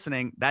people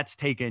listening, that's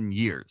taken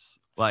years.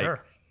 Like,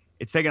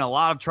 it's taken a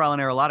lot of trial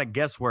and error, a lot of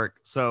guesswork.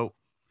 So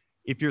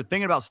if you're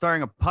thinking about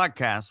starting a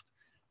podcast,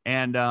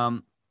 and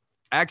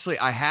actually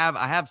I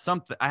have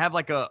something, I have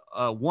like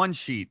a one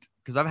sheet,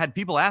 because I've had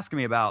people asking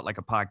me about like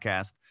a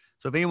podcast.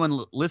 So if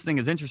anyone listening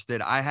is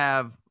interested, I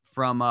have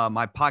from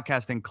my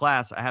podcasting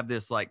class, I have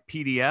this like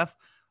PDF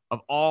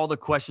of all the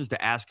questions to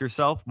ask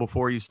yourself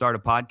before you start a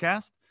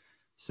podcast.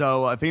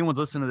 So if anyone's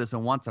listening to this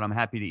and wants it, I'm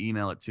happy to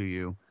email it to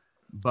you.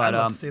 But I'd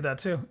love to see that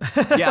too.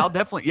 I'll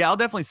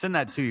definitely send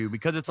that to you,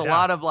 because it's a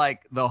lot of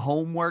like the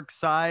homework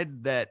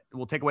side that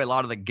will take away a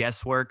lot of the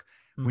guesswork.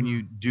 when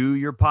you do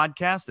your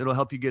podcast, it'll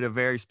help you get a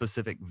very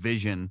specific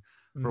vision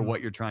for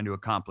what you're trying to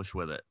accomplish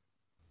with it.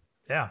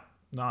 Yeah.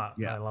 No,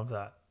 I love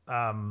that.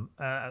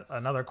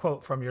 Another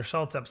quote from your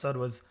Schultz episode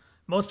was,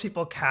 most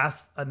people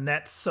cast a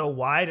net so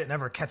wide it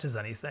never catches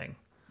anything.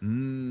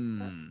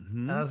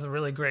 That was a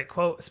really great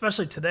quote,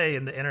 especially today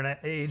in the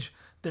internet age.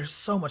 There's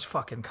so much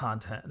fucking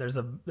content.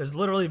 There's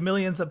literally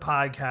millions of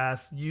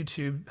podcasts.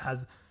 YouTube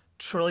has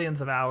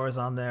trillions of hours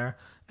on there.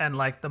 And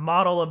like the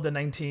model of the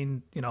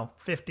 50s,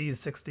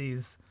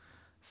 60s,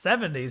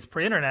 70s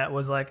pre-internet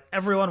was like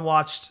everyone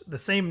watched the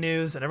same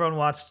news and everyone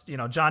watched,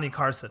 Johnny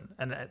Carson.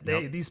 And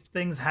these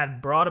things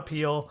had broad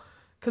appeal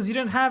because you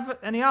didn't have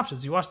any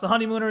options. You watched The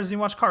Honeymooners and you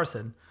watched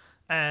Carson.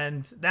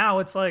 And now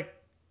it's like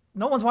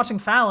no one's watching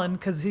Fallon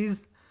because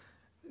he's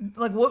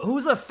like,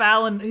 who's a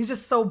Fallon? He's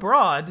just so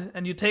broad.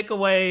 And you take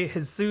away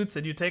his suits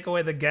and you take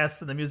away the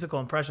guests and the musical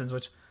impressions,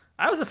 which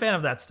I was a fan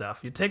of that stuff.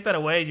 You take that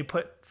away, you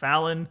put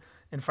Fallon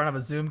in front of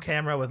a Zoom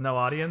camera with no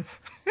audience.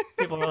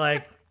 People were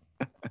like,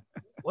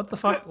 what the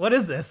fuck? What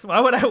is this? Why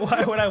would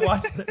I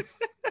watch this?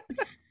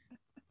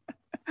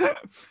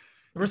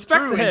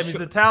 Respect to him. He's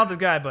a talented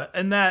guy, but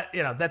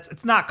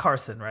it's not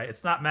Carson, right?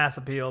 It's not mass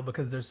appeal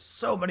because there's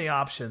so many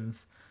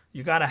options.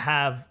 You got to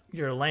have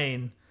your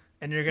lane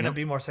and you're going to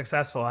be more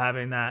successful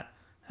having that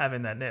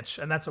niche.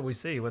 And that's what we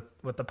see with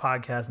the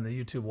podcast and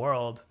the YouTube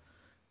world,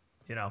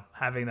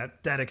 having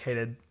that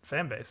dedicated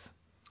fan base.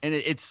 And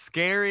it's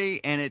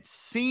scary and it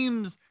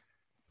seems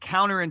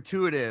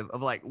counterintuitive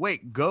of like,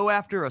 wait, go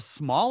after a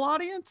small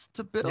audience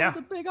to build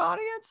a big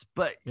audience.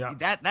 But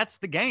that's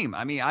the game.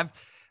 I mean,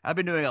 I've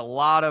been doing a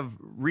lot of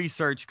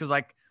research because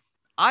like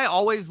I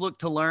always look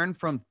to learn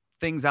from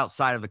things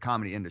outside of the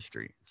comedy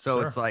industry.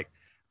 So it's like,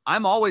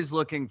 I'm always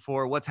looking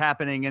for what's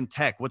happening in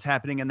tech, what's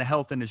happening in the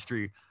health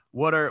industry.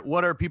 What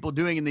are people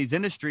doing in these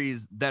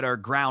industries that are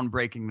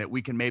groundbreaking that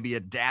we can maybe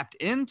adapt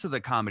into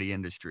the comedy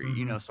industry?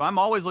 So I'm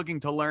always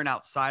looking to learn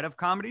outside of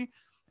comedy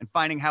and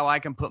finding how I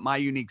can put my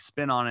unique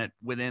spin on it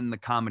within the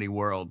comedy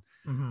world.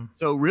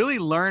 So really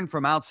learn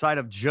from outside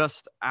of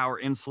just our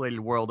insulated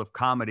world of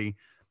comedy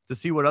to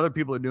see what other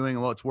people are doing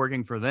and what's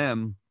working for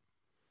them.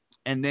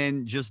 And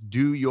then just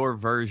do your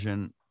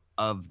version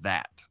of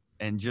that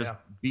and just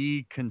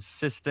be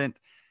consistent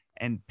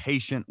and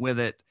patient with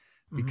it.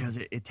 Because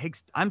it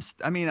takes, I'm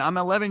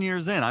 11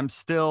 years in. I'm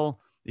still,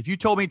 if you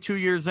told me 2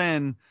 years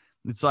in,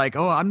 it's like,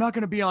 oh, I'm not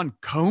going to be on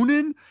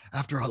Conan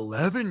after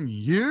 11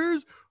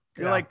 years.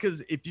 Like,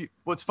 because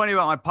what's funny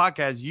about my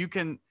podcast, you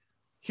can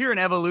hear an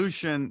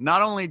evolution,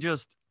 not only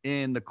just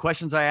in the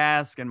questions I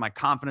ask and my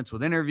confidence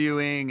with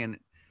interviewing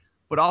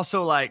but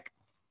also like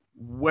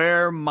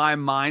where my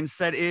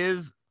mindset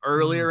is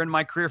earlier in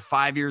my career,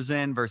 5 years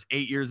in versus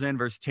 8 years in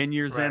versus 10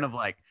 years in of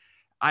like,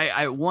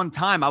 I one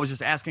time I was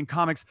just asking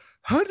comics,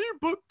 how do you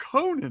book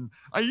Conan?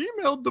 I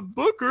emailed the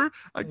booker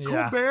at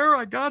Colbert.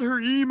 I got her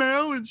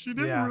email and she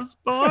didn't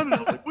respond. And I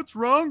was like, what's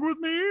wrong with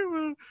me?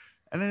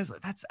 And then it's like,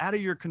 that's out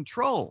of your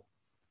control.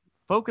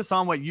 Focus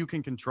on what you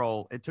can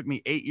control. It took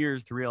me 8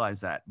 years to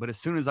realize that. But as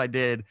soon as I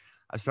did,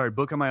 I started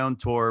booking my own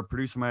tour,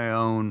 producing my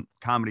own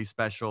comedy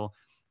special,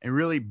 and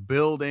really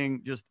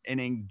building just an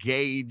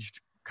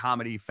engaged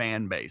comedy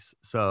fan base.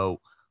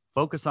 So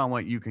focus on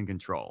what you can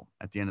control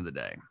at the end of the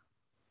day.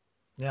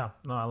 Yeah,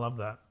 no, I love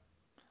that.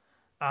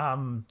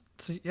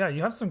 So yeah,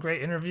 you have some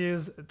great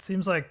interviews. It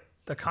seems like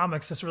the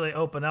comics just really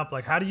open up.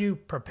 Like, how do you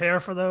prepare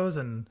for those,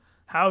 and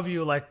how have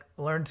you like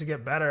learned to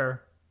get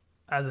better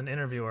as an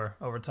interviewer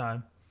over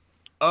time?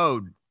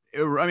 Oh,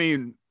 I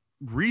mean,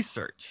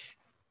 research,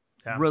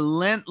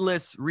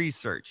 relentless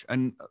research,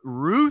 and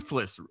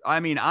ruthless.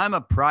 I mean, I'm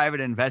a private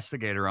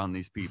investigator on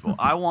these people.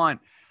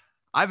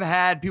 I've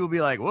had people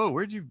be like, "Whoa,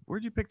 where'd you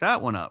pick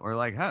that one up?" Or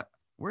like, "Huh?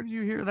 Where did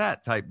you hear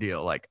that?" type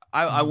deal. Like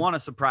I want to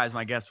surprise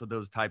my guests with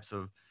those types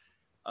of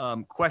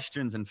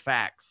questions and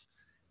facts.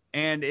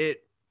 And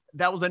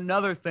that was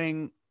another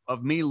thing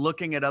of me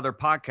looking at other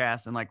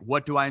podcasts and like,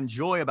 what do I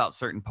enjoy about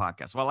certain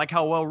podcasts? Well, I like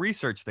how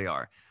well-researched they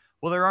are.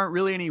 Well, there aren't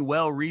really any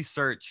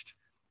well-researched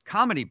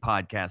comedy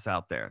podcasts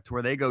out there to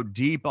where they go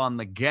deep on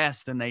the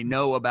guest and they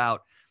know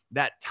about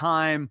that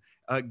time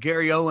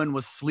Gary Owen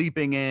was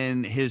sleeping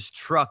in his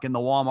truck in the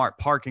Walmart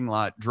parking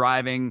lot,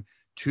 driving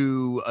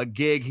to a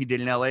gig he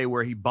did in LA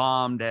where he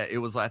bombed at,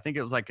 I think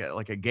it was like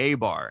a gay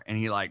bar, and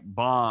he like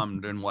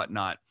bombed and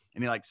whatnot.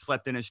 And he like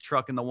slept in his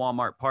truck in the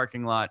Walmart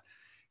parking lot,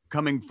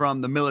 coming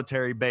from the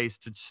military base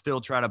to still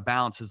try to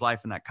balance his life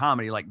in that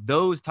comedy. Like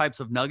those types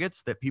of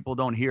nuggets that people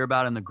don't hear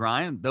about in the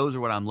grind, those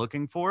are what I'm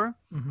looking for.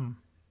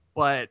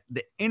 But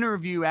the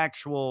interview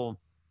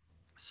actual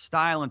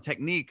style and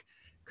technique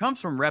comes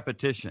from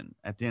repetition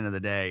at the end of the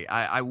day.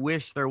 I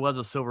wish there was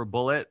a silver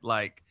bullet,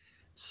 like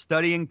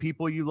studying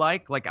people you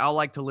like I'll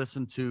like to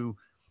listen to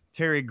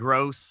Terry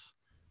Gross.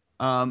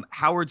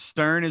 Howard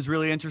Stern is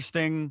really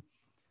interesting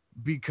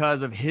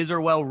because of his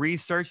are well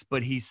researched,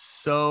 but he's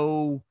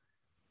so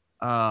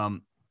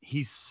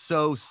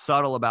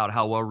subtle about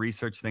how well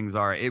researched things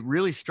are. It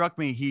really struck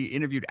me. He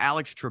interviewed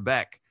Alex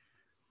Trebek,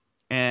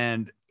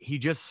 and he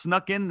just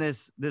snuck in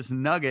this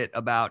nugget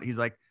about, he's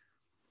like,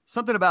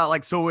 something about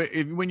like, so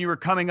when you were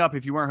coming up,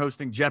 if you weren't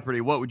hosting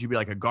Jeopardy, what would you be,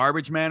 like a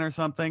garbage man or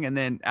something? And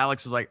then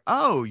Alex was like,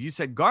 oh, you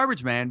said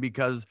garbage man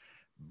because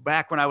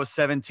back when I was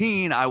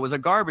 17, I was a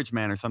garbage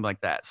man or something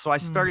like that. So I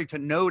started to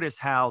notice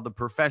how the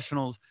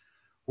professionals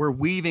were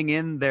weaving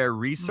in their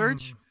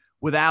research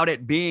without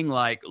it being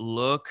like,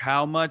 look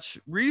how much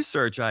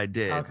research I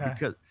did. Okay.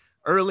 Because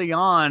early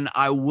on,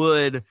 I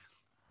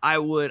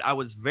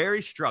was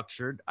very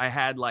structured. I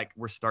had like,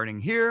 we're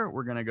starting here,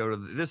 we're going to go to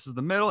this is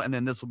the middle, and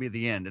then this will be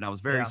the end. And I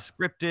was very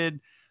scripted,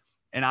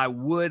 and I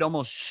would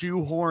almost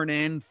shoehorn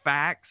in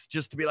facts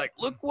just to be like,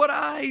 look what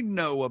I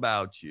know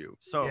about you.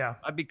 So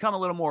I've become a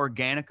little more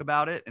organic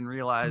about it and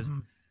realized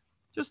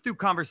just through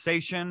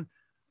conversation,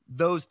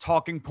 those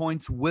talking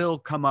points will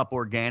come up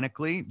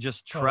organically.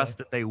 Just trust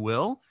that they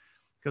will.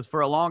 Because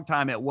for a long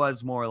time, it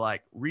was more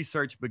like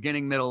research,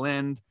 beginning, middle,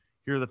 end.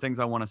 Here are the things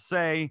I want to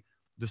say.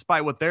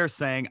 Despite what they're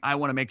saying, I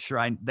want to make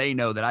sure they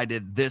know that I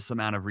did this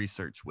amount of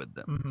research with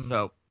them.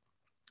 So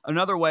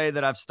another way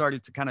that I've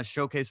started to kind of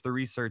showcase the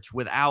research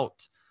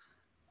without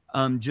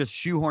just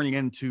shoehorning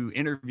into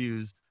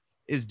interviews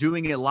is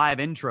doing a live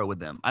intro with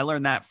them. I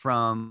learned that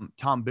from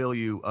Tom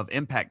Bilyeu of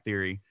Impact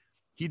Theory.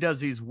 He does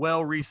these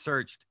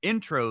well-researched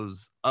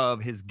intros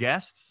of his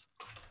guests.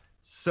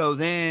 So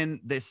then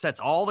this sets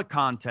all the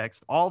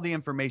context, all the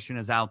information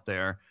is out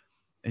there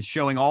and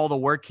showing all the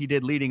work he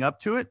did leading up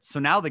to it. So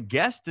now the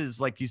guest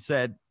is, like you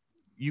said,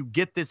 you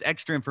get this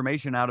extra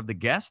information out of the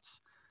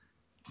guests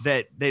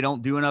that they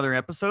don't do in other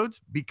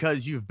episodes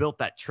because you've built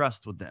that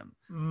trust with them.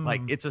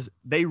 Like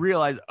they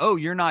realize, oh,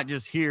 you're not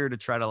just here to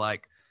try to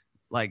like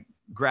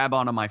grab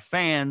onto my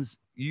fans.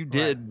 You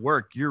did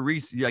work.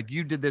 Like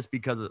you did this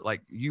because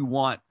like you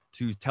want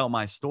to tell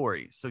my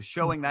story. So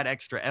showing that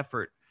extra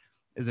effort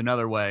is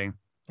another way.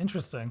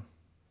 Interesting.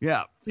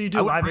 Yeah. So you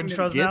do live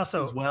intros now,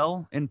 so as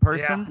well in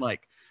person.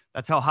 Like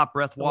that's how Hot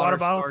Breath Water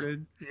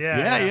started.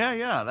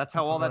 Yeah. That's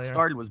how all that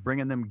started, was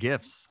bringing them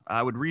gifts.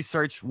 I would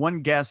research.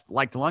 One guest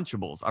liked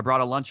Lunchables. I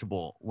brought a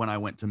Lunchable when I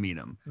went to meet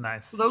him.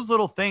 Nice. So those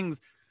little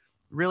things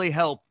really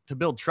help to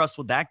build trust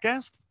with that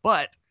guest,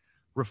 but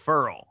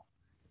referral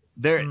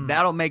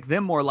that'll make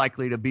them more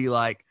likely to be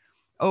like,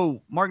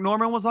 oh, Mark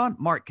Norman was on.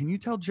 Mark, can you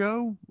tell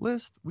Joe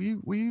List?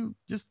 Will you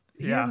just,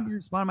 he hasn't been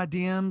responding to my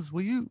DMs.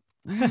 Will you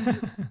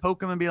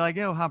poke him and be like,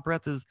 yo, Hot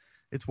Breath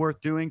it's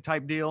worth doing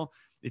type deal.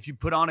 If you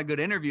put on a good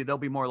interview, they'll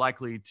be more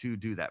likely to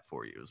do that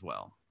for you as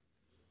well.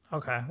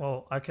 Okay.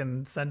 Well, I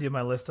can send you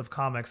my list of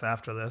comics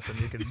after this and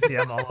you can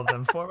DM all of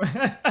them for me.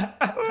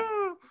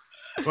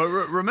 But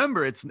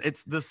remember, it's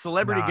the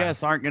celebrity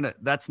guests aren't going to,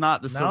 that's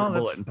not the silver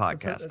bullet in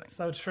podcasting. That's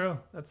so true.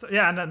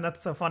 And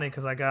that's so funny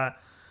because I got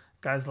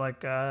guys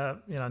like,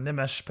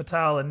 Nimesh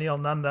Patel and Neil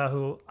Nanda,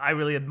 who I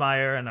really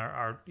admire and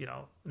are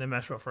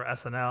Nimesh wrote for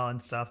SNL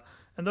and stuff.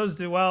 And those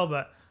do well.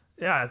 But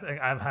yeah, I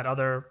think I've had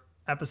other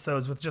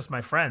episodes with just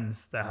my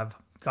friends that have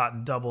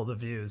gotten double the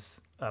views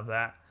of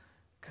that.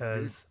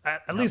 Because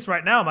at least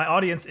right now, my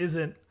audience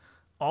isn't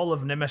all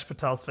of Nimesh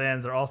Patel's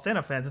fans or all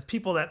stand-up fans. It's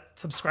people that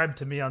subscribe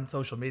to me on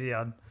social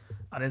media,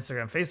 on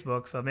Instagram,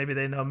 Facebook. So maybe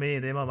they know me.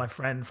 They know my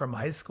friend from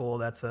high school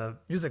that's a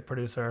music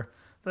producer.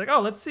 They're like,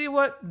 oh, let's see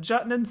what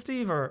Jutton and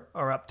Steve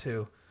are up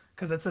to.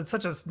 Because it's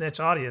such a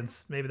niche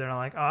audience. Maybe they're not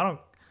like, oh, I don't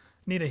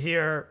need to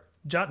hear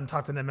Jutton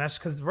talk to Nimesh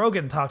because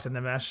Rogan talked to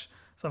Nimesh.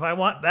 So if I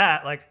want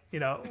that, like,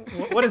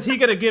 what is he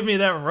going to give me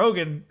that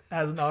Rogan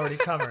hasn't already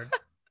covered?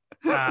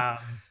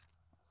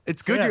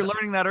 It's good you're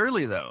learning that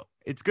early, though.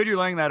 It's good you're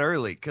learning that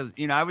early because,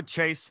 I would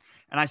chase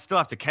and I still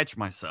have to catch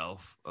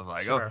myself of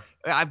like,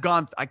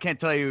 I can't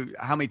tell you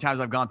how many times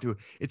I've gone through.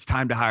 It's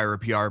time to hire a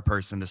PR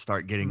person to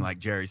start getting like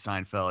Jerry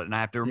Seinfeld. And I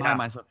have to remind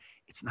myself,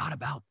 it's not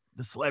about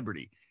the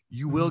celebrity.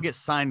 You will get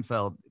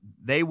Seinfeld.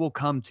 They will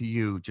come to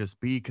you. Just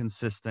be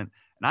consistent.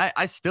 And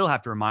I still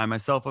have to remind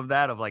myself of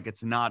that, of like,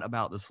 it's not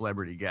about the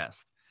celebrity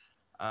guest.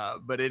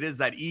 But it is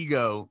that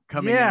ego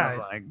coming in of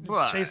like,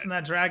 what? Chasing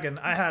that dragon.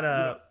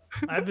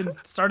 I've been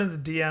starting to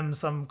DM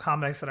some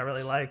comics that I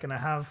really like, and I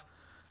have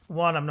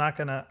one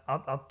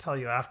I'll tell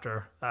you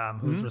after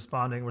who's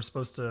responding. We're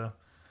supposed to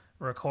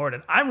record,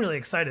 and I'm really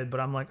excited, but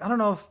I'm like, I don't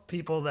know if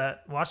people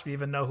that watch me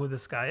even know who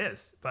this guy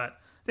is. But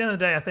at the end of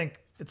the day, I think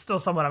it's still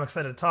someone I'm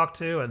excited to talk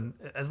to, and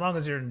as long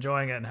as you're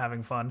enjoying it and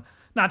having fun,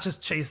 not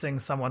just chasing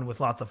someone with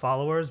lots of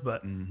followers,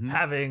 but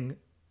having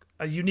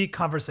a unique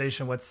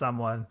conversation with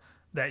someone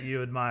that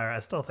you admire, I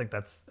still think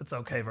it's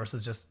okay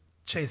versus just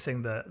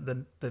chasing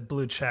the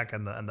blue check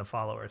and the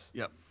followers.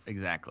 Yep,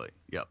 exactly.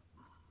 Yep.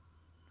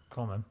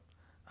 Cool, man.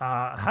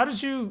 How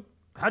did you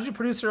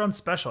produce your own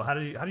special? How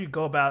do you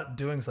go about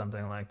doing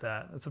something like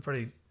that? That's a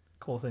pretty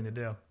cool thing to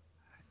do.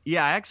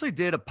 Yeah, I actually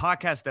did a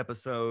podcast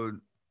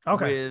episode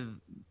with it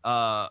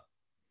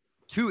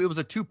was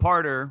a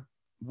two-parter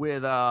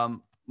with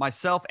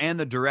myself and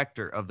the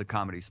director of the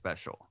comedy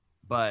special.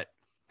 But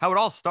how it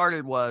all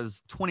started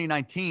was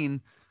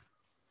 2019.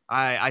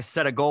 I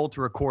set a goal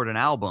to record an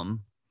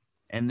album,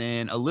 and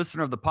then a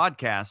listener of the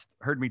podcast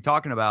heard me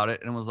talking about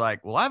it and was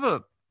like, well, I have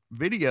a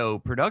video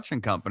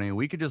production company.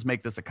 We could just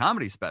make this a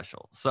comedy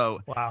special. So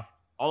wow.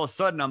 All of a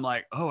sudden I'm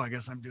like, oh, I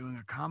guess I'm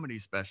doing a comedy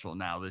special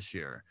now this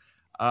year.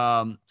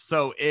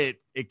 So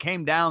it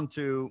came down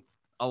to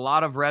a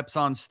lot of reps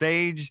on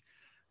stage,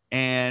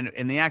 and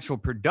in the actual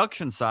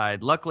production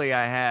side, luckily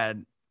I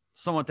had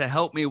someone to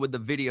help me with the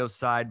video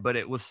side, but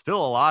it was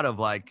still a lot of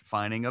like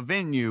finding a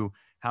venue.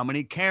 How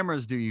many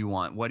cameras do you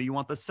want? What do you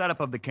want the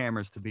setup of the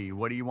cameras to be?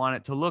 What do you want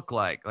it to look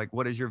like? Like,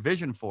 what is your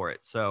vision for it?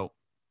 So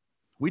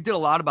we did a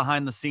lot of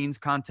behind the scenes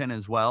content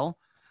as well.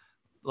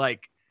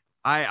 Like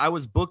I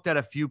was booked at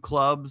a few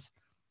clubs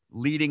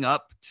leading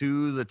up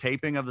to the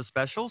taping of the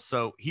special.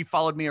 So he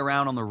followed me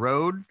around on the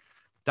road,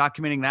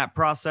 documenting that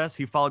process.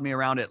 He followed me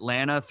around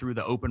Atlanta through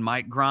the open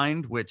mic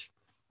grind, which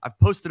I've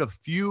posted a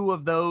few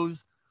of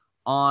those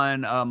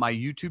on my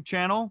YouTube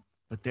channel,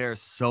 but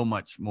there's so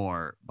much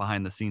more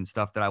behind the scenes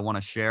stuff that I want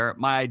to share.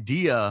 My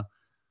idea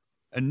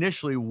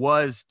initially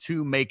was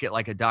to make it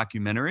like a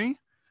documentary,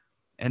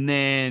 and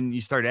then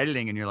you start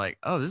editing and you're like,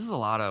 oh, this is a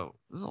lot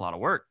of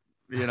work.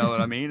 You know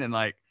what I mean? And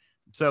like,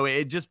 so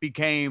it just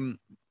became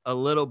a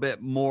little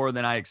bit more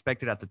than I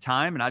expected at the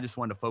time. And I just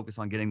wanted to focus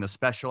on getting the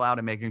special out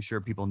and making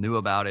sure people knew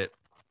about it.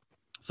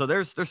 So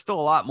there's still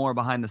a lot more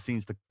behind the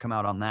scenes to come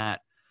out on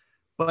that.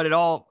 But it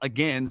all,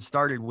 again,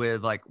 started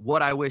with like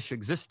what I wish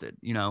existed.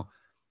 You know,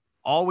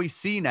 all we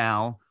see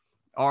now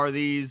are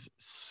these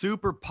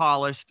super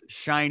polished,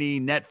 shiny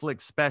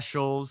Netflix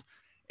specials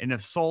in a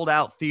sold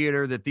out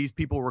theater that these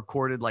people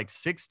recorded like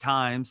 6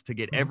 times to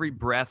get every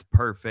breath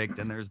perfect.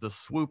 And there's the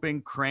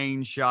swooping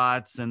crane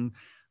shots and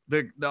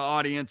the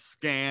audience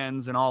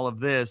scans and all of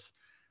this.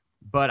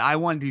 But I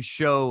wanted to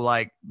show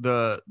like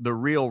the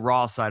real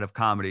raw side of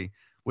comedy,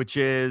 which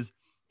is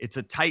it's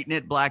a tight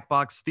knit black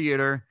box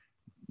theater.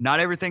 Not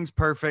everything's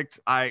perfect.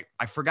 I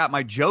forgot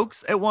my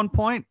jokes at one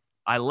point.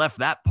 I left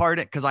that part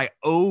in because I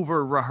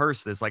over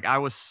rehearsed this. Like I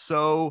was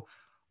so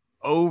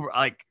over,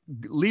 like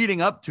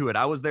leading up to it.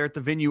 I was there at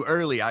the venue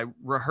early. I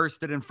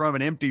rehearsed it in front of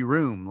an empty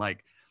room.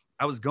 Like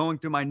I was going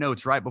through my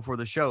notes right before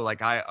the show.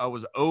 Like I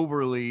was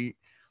overly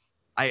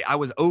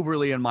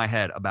in my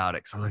head about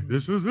it. So I was like,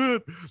 this is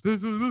it.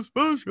 This is the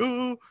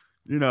special,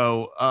 you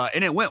know,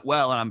 and it went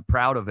well and I'm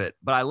proud of it.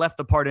 But I left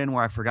the part in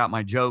where I forgot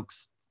my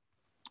jokes.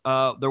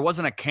 There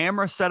wasn't a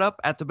camera set up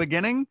at the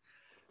beginning.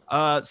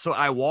 So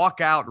I walk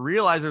out,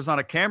 realize there's not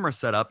a camera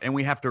set up, and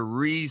we have to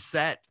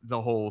reset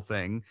the whole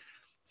thing.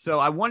 So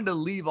I wanted to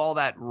leave all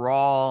that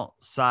raw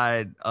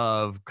side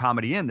of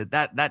comedy in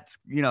that's,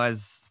 you know,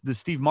 as the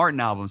Steve Martin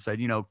album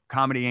said, you know,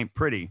 comedy ain't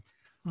pretty.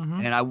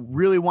 Mm-hmm. And I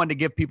really wanted to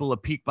give people a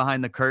peek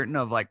behind the curtain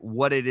of like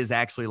what it is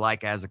actually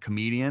like as a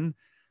comedian,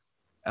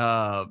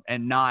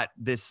 and not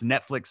this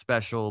Netflix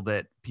special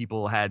that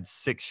people had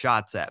 6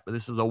 shots at. But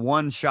this is a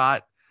 1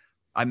 shot.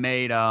 I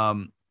made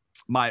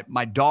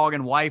my dog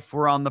and wife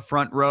were on the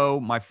front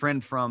row. My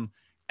friend from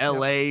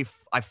LA, yep.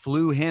 I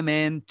flew him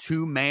in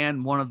to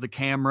man one of the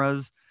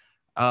cameras.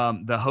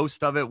 The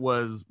host of it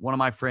was one of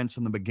my friends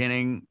from the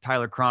beginning,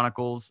 Tyler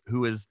Chronicles,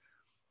 who is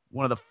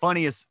one of the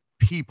funniest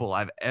people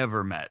I've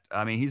ever met.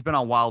 I mean, he's been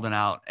on Wild 'N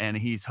Out, and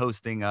he's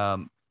hosting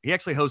he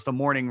actually hosts a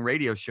morning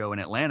radio show in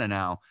Atlanta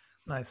now.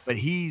 Nice. But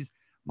he's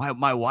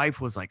my wife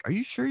was like, are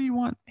you sure you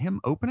want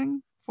him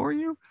opening for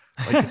you?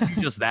 Like, he's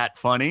just that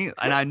funny.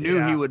 And I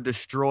knew he would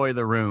destroy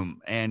the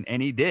room, and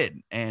he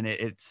did. And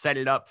it set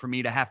it up for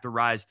me to have to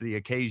rise to the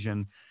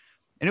occasion.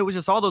 And it was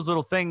just all those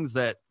little things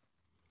that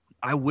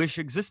I wish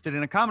existed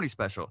in a comedy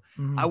special.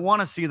 Mm-hmm. I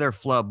want to see their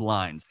flub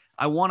lines.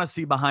 I want to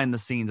see behind the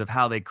scenes of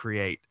how they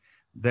create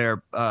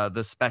their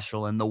the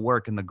special and the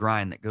work and the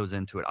grind that goes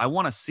into it. I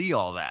want to see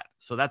all that.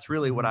 So that's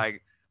really what I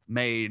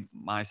made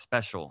my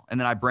special. And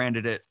then I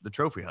branded it The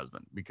Trophy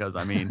Husband, because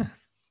I mean,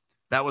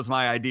 that was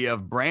my idea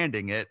of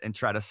branding it and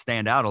try to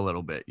stand out a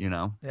little bit, you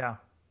know? Yeah.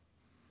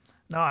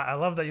 No, I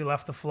love that you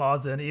left the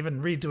flaws in,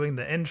 even redoing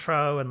the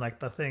intro and like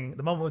the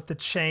moment with the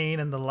chain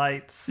and the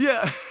lights.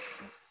 Yeah.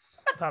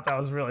 I thought that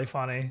was really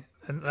funny.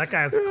 And that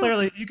guy is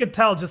clearly, you could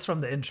tell just from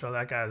the intro,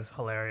 that guy's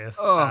hilarious.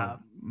 Oh,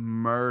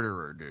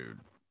 murderer, dude.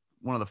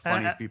 One of the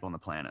funniest people on the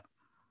planet.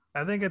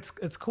 I think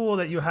it's cool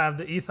that you have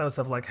the ethos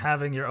of like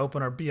having your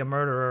opener be a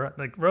murderer.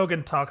 Like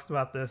Rogan talks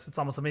about this. It's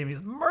almost maybe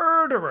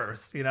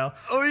murderers, you know?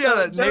 Oh yeah,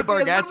 that Nate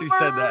Bargatze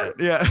said that.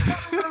 Yeah.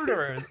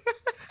 Murderers.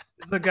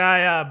 There's a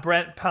guy,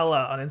 Brent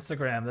Pella on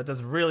Instagram, that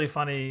does really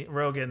funny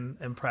Rogan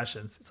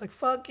impressions. It's like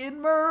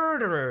fucking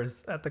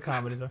murderers at the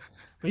Comedy Store.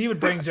 But he would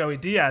bring Joey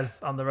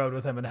Diaz on the road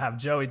with him and have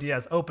Joey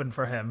Diaz open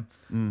for him,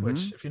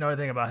 which if you know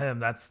anything about him,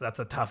 that's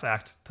a tough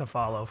act to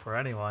follow for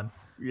anyone.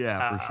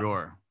 Yeah, for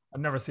sure. I've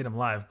never seen him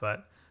live,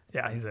 but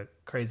yeah, he's a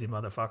crazy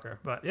motherfucker.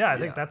 But yeah, I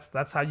think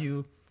that's how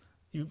you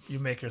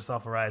make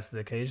yourself arise to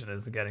the occasion,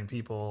 is getting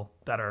people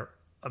that are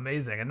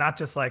amazing and not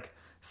just like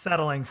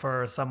settling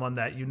for someone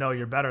that you know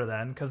you're better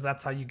than, because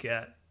that's how you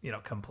get, you know,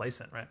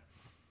 complacent, right?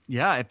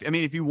 Yeah,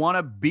 if you want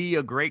to be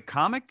a great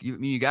comic,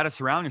 you got to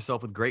surround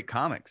yourself with great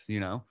comics, you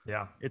know?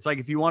 Yeah. It's like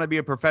if you want to be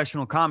a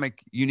professional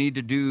comic, you need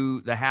to do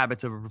the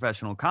habits of a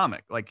professional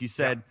comic. Like you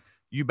said,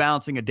 you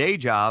balancing a day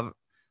job,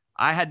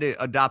 I had to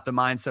adopt the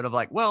mindset of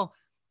like, well,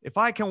 if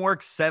I can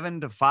work 7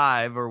 to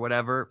 5 or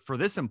whatever for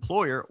this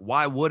employer,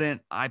 why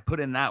wouldn't I put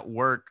in that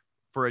work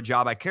for a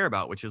job I care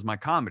about, which is my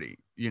comedy?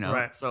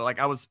 Right. So like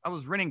I was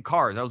renting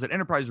cars. I was at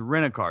Enterprise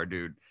Rent-A-Car,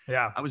 dude.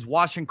 Yeah. I was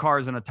washing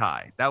cars in a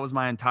tie. That was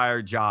my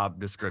entire job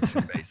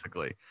description,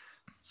 basically.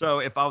 So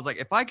if I was like,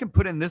 if I can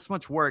put in this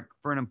much work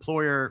for an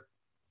employer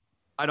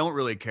I don't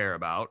really care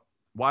about,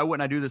 why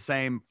wouldn't I do the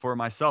same for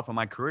myself and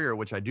my career,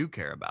 which I do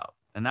care about?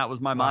 And that was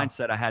my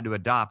mindset I had to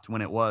adopt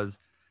when it was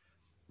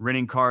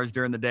renting cars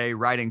during the day,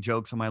 writing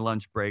jokes on my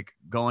lunch break,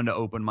 going to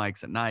open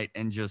mics at night,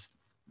 and just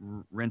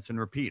rinse and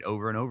repeat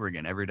over and over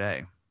again every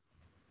day.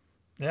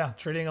 Yeah,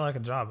 treating it like a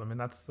job. I mean,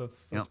 that's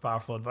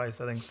powerful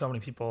advice. I think so many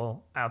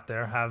people out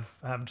there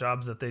have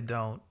jobs that they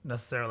don't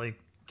necessarily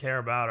care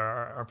about or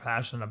are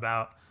passionate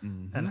about,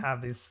 and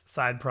have these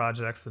side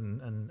projects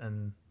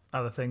and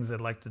other things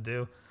they'd like to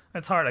do.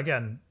 It's hard.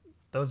 Again,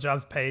 those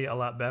jobs pay a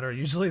lot better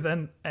usually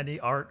than any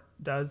art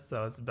does.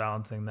 So it's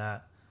balancing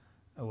that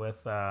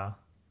with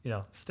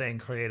staying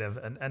creative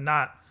and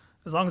not,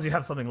 as long as you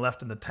have something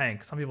left in the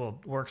tank. Some people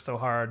work so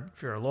hard.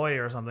 If you're a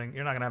lawyer or something,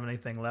 you're not gonna have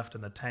anything left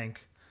in the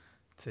tank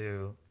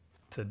to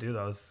do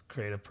those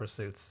creative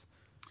pursuits.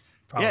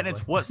 Probably. Yeah, and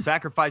it's what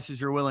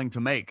sacrifices you're willing to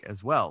make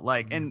as well.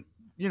 Like, and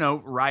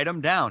write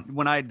them down.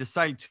 When I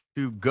decided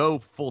to go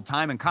full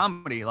time in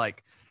comedy,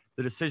 like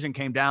the decision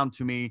came down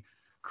to me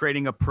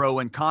creating a pro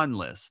and con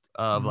list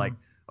of like,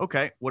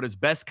 okay, what is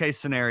best case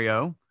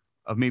scenario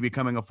of me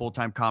becoming a full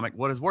time comic?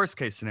 What is worst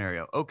case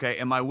scenario? Okay,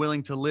 am I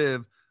willing to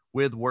live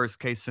with worst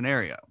case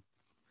scenario?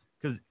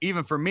 Because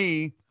even for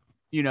me,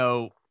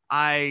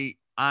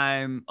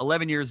 I'm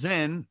 11 years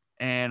in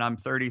and I'm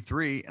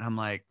 33, and I'm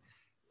like,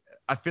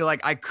 I feel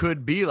like I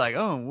could be like,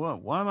 oh, well,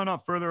 why am I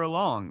not further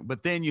along?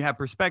 But then you have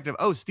perspective.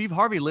 Oh, Steve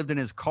Harvey lived in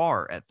his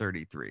car at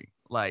 33.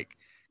 Like,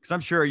 because I'm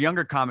sure a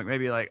younger comic may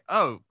be like,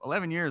 oh,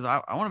 11 years,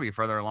 I want to be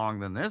further along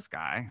than this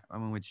guy. I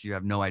mean, which you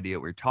have no idea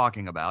what we're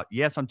talking about.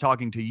 Yes, I'm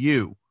talking to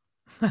you.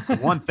 The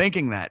one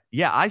thinking that,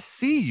 yeah, I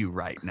see you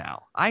right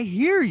now. I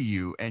hear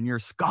you and your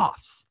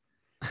scoffs.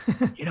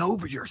 Get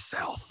over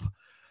yourself.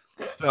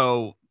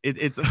 So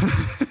it's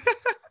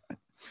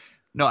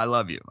no, I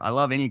love you. I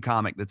love any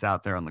comic that's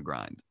out there on the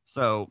grind.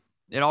 So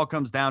it all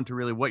comes down to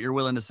really what you're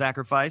willing to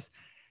sacrifice.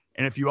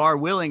 And if you are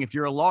willing, if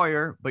you're a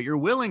lawyer, but you're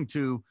willing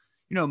to,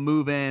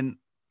 move in.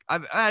 I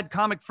had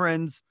comic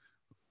friends,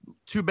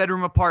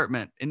 2-bedroom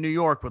apartment in New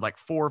York with like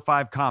 4 or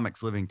 5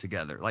 comics living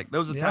together. Like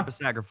those are the type of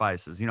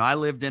sacrifices. I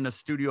lived in a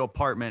studio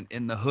apartment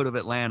in the hood of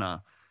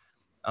Atlanta.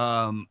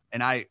 And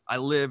I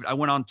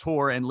went on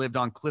tour and lived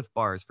on Cliff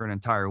Bars for an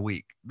entire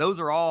week. Those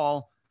are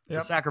all the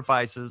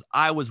sacrifices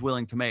I was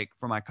willing to make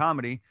for my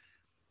comedy.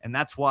 And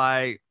that's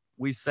why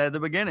we said at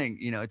the beginning,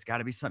 it's got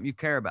to be something you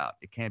care about.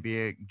 It can't be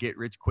a get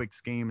rich quick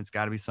scheme. It's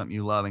got to be something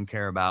you love and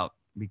care about,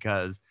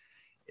 because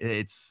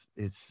it's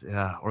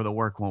or the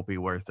work won't be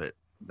worth it.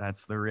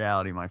 That's the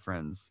reality, my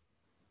friends.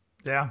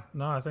 Yeah,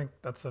 no, I think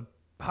that's a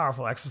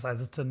powerful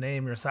exercise, is to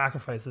name your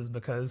sacrifices,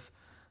 because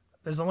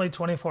there's only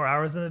 24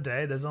 hours in a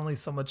day. There's only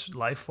so much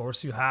life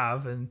force you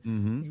have.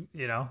 And,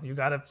 you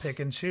got to pick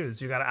and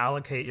choose. You got to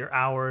allocate your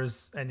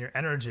hours and your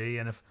energy.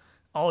 And if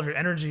all of your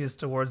energy is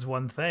towards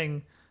one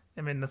thing,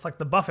 I mean, it's like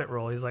the Buffett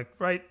rule. He's like,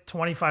 write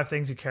 25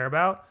 things you care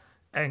about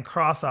and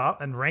cross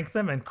off and rank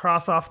them and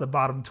cross off the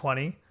bottom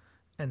 20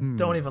 and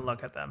don't even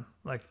look at them.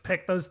 Like,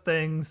 pick those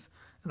things.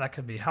 And that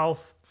could be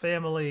health,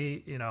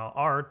 family,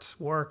 art,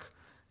 work.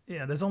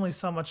 There's only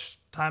so much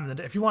time in the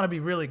day. If you want to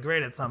be really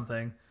great at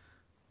something,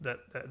 that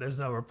there's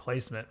no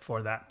replacement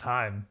for that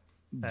time.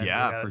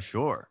 And for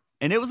sure.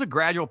 And it was a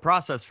gradual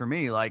process for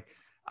me. Like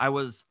I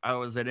was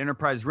at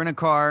Enterprise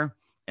Rent-A-Car,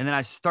 and then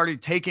I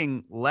started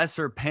taking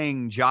lesser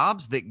paying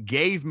jobs that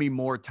gave me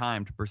more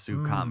time to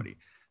pursue comedy.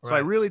 So I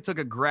really took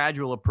a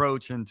gradual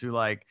approach into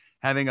like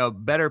having a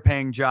better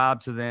paying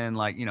job to then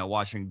like,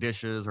 washing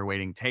dishes or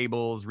waiting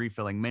tables,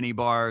 refilling mini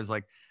bars,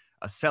 like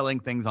selling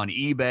things on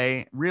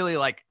eBay, really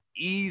like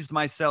eased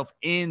myself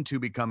into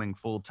becoming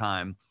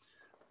full-time.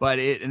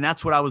 And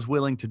that's what I was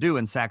willing to do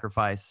and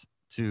sacrifice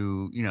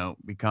to,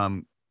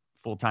 become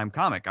full-time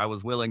comic. I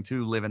was willing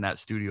to live in that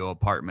studio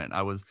apartment.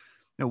 I was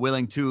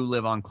willing to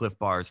live on Cliff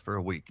Bars for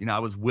a week. I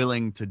was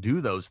willing to do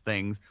those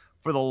things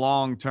for the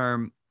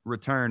long-term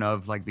return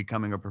of like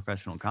becoming a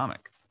professional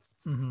comic.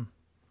 Mm-hmm.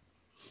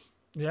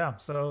 Yeah.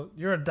 So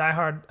you're a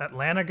diehard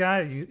Atlanta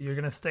guy. You're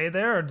going to stay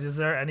there, or is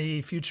there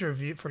any future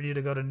view for you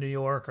to go to New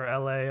York or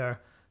LA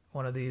or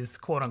one of these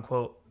quote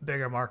unquote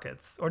bigger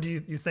markets? Or do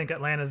you think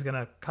Atlanta is going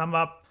to come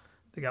up?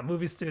 They got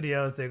movie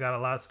studios. They've got a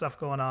lot of stuff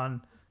going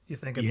on. You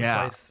think it's a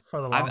place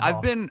for the long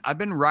haul? I've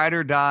been ride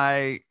or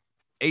die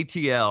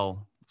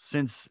ATL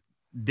since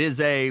Diz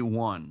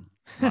 1,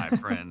 my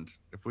friend.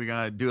 If we're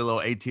going to do a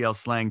little ATL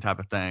slang type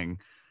of thing.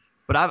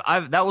 But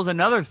that was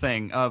another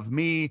thing of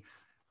me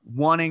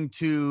wanting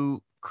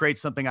to create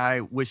something I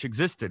wish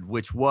existed,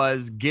 which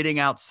was getting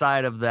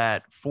outside of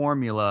that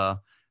formula,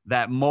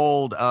 that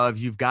mold of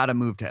you've got to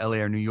move to LA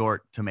or New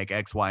York to make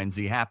X, Y, and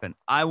Z happen.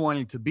 I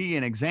wanted to be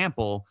an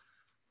example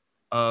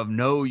of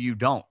no, you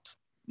don't.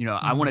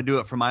 I want to do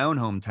it for my own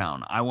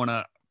hometown. I want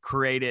to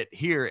create it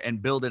here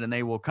and build it, and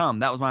they will come.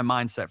 That was my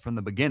mindset from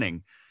the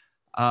beginning.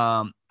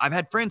 I've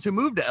had friends who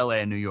moved to LA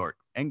and New York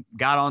and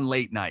got on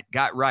late night,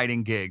 got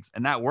writing gigs,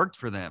 and that worked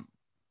for them.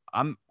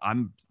 I'm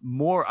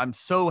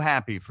so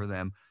happy for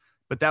them,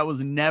 but that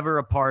was never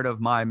a part of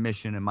my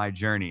mission and my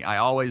journey. I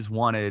always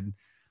wanted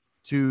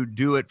to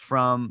do it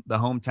from the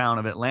hometown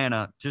of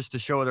Atlanta, just to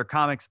show other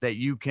comics that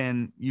you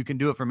can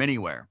do it from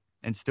anywhere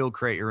and still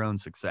create your own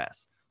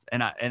success.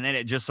 And then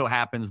it just so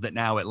happens that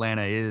now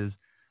Atlanta is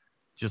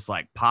just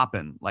like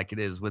popping like it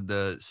is with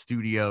the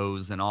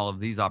studios and all of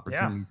these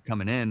opportunities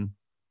coming in.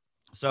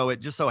 So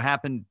it just so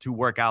happened to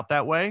work out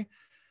that way.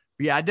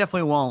 But yeah,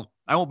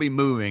 I won't be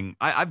moving.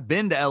 I've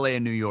been to LA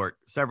and New York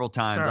several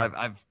times.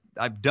 Sure.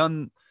 I've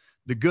done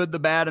the good, the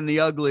bad, and the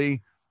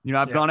ugly. You know,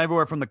 I've gone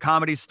everywhere from the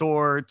Comedy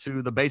Store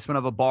to the basement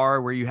of a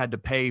bar where you had to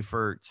pay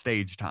for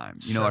stage time.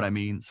 You know what I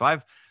mean? So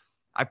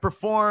I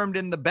performed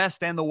in the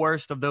best and the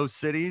worst of those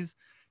cities,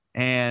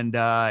 and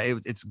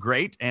it's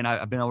great. And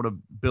I've been able to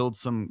build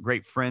some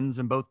great friends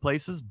in both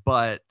places,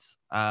 but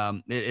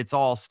it's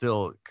all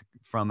still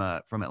from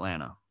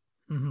Atlanta.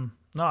 Mm-hmm.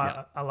 No,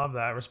 I love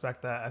that. I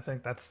respect that. I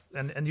think that's,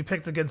 and you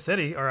picked a good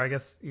city, or I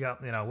guess you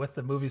got, you know, with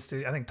the movie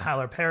studio, I think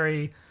Tyler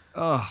Perry,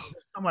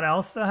 someone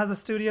else that has a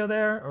studio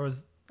there, or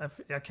was,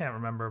 I can't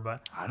remember,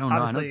 but I don't know.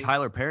 I know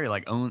Tyler Perry,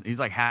 he's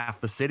like half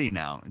the city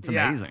now. It's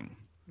amazing.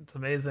 It's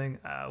amazing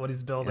what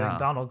he's building. Yeah.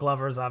 Donald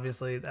Glover's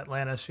obviously,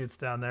 Atlanta shoots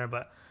down there,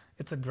 but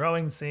it's a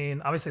growing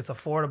scene. Obviously it's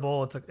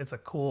affordable. It's a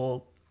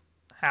cool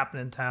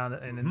happening town.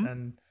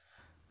 And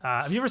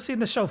have you ever seen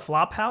the show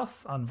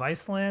Flophouse on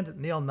Viceland?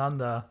 Neil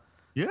Nanda.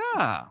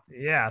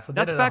 Yeah. So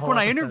that's back when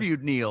I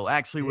interviewed Neil,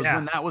 actually, was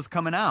when that was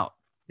coming out.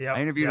 Yeah.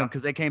 I interviewed him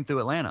because they came through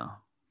Atlanta.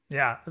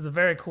 Yeah, it's a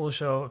very cool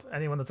show. If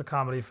anyone that's a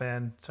comedy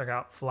fan, check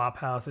out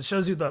Flophouse. It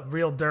shows you the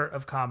real dirt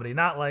of comedy,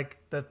 not like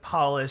the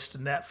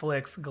polished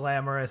Netflix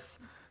glamorous,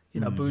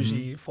 you know,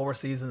 bougie Four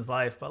Seasons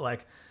life, but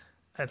like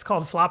it's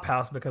called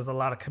Flophouse because a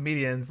lot of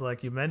comedians,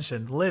 like you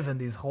mentioned, live in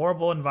these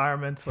horrible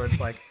environments where it's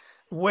like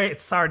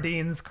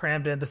sardines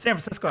crammed in. The San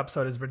Francisco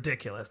episode is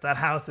ridiculous. That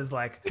house is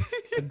like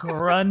the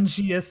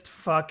grungiest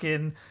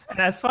fucking, and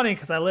that's funny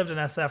because I lived in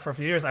SF for a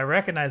few years. I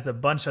recognized a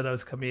bunch of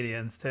those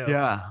comedians too.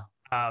 Yeah.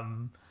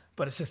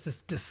 But it's just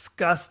this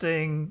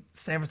disgusting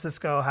San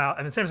Francisco house.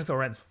 I mean, San Francisco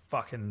rent's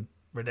fucking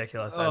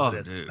ridiculous as it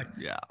is. Dude, like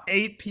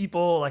 8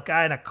 people, like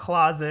guy in a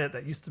closet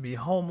that used to be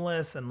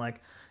homeless, and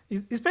like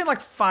he's paying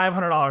like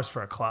 $500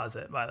 for a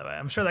closet. By the way,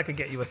 I'm sure that could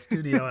get you a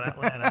studio in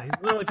Atlanta. He's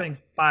literally paying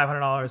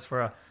 $500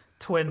 for a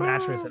twin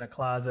mattress in a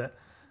closet.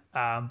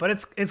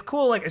 But it's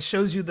cool. Like it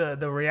shows you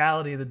the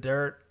reality, the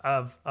dirt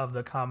of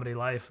the comedy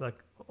life, like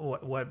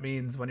what it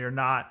means when you're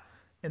not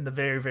in the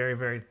very, very,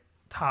 very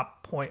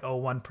top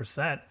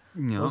 0.01%.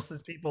 Most of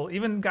these people,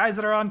 even guys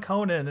that are on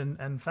Conan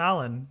and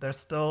Fallon, they're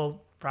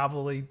still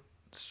probably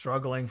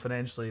struggling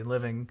financially,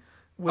 living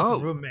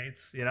with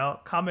roommates. You know,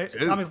 comics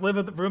live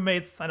with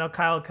roommates. I know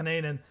Kyle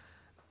Kinane and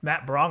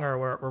Matt Bronger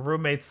were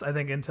roommates, I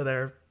think, into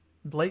their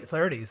late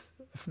 30s,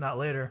 if not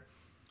later.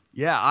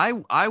 Yeah,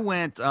 I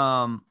went.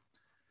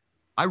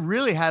 I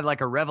really had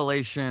like a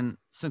revelation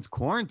since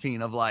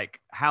quarantine of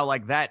like how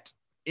like that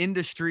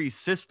industry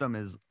system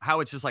is, how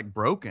it's just like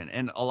broken,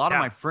 and a lot of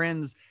my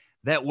friends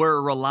that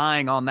were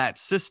relying on that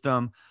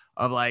system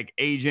of like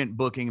agent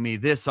booking me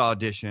this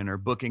audition or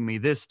booking me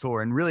this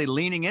tour and really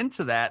leaning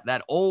into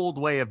that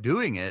old way of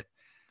doing it.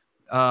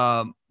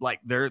 Like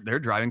they're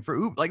driving for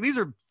Uber. Like these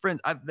are friends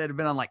that have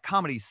been on like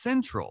Comedy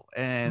Central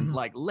and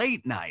like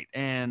late night,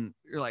 and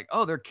you're like,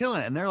 oh, they're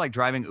killing it. And they're like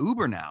driving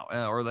Uber now,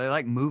 or they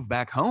like move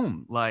back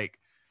home. Like,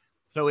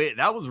 so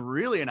that was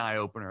really an eye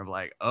opener of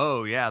like,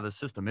 oh yeah, the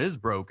system is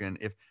broken.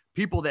 If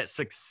people that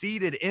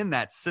succeeded in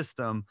that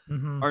system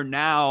are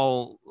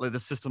now, like, the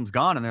system's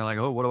gone, and they're like,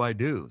 oh, what do I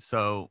do?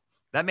 So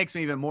that makes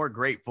me even more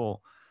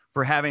grateful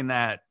for having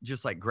that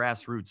just like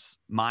grassroots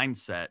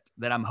mindset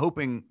that I'm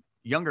hoping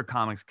younger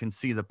comics can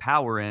see the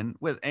power in,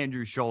 with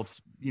Andrew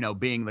Schulz, you know,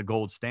 being the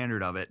gold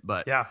standard of it.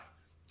 But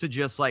to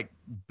just like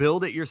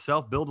build it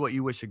yourself, build what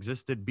you wish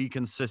existed, be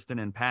consistent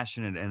and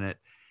passionate in it,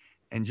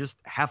 and just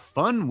have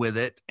fun with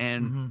it.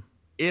 And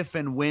if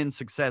and when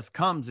success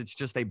comes, it's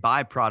just a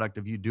byproduct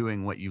of you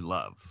doing what you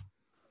love.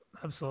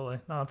 Absolutely.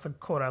 No, it's a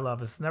quote I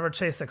love. It's never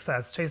chase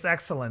success, chase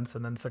excellence,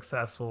 and then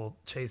success will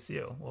chase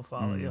you, will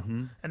follow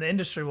you. And the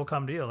industry will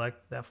come to you, like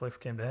Netflix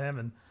came to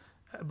him.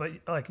 But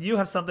like you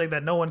have something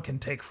that no one can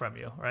take from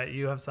you, right?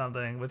 You have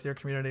something with your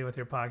community, with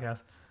your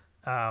podcast.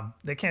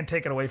 They can't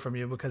take it away from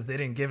you because they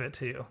didn't give it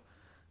to you.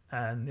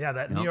 And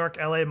that New York,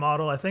 LA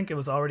model, I think it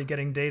was already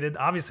getting dated.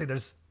 Obviously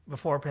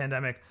before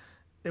pandemic,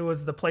 it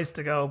was the place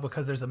to go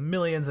because there's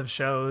millions of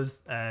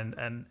shows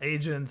and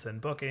agents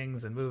and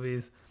bookings and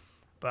movies.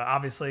 But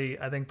obviously,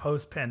 I think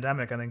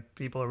post-pandemic, I think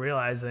people are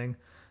realizing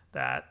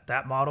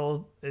that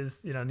model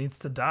is, needs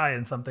to die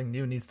and something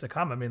new needs to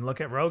come. I mean,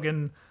 look at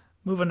Rogan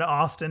moving to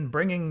Austin,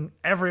 bringing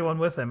everyone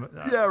with him.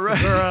 Yeah, right.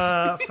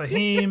 Segura,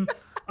 Fahim,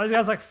 all these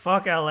guys like,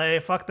 fuck LA,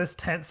 fuck this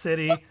tent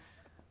city,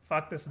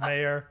 fuck this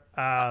mayor.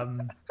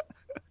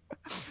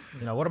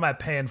 What am I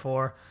paying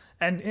for?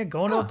 And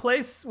going to a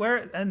place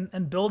where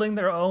and building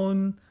their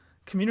own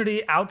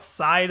community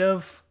outside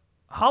of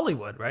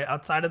Hollywood, right?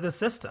 Outside of the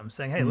system,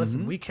 saying, hey,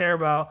 listen, we care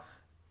about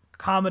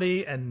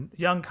comedy and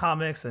young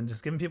comics and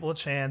just giving people a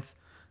chance.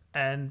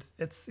 And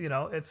it's, you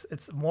know,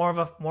 it's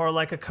more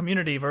like a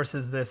community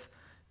versus this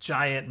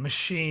giant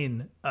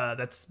machine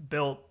that's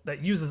built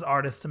that uses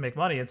artists to make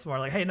money. It's more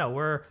like, hey, no,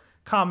 we're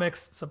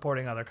comics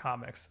supporting other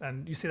comics.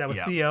 And you see that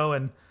with Theo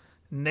and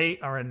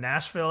Nate are in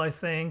Nashville, I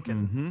think.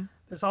 And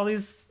there's all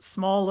these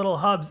small little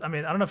hubs. I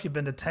mean, I don't know if you've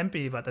been to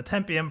Tempe, but the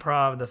Tempe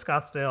Improv, the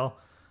Scottsdale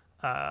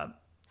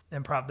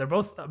Improv, they're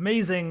both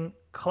amazing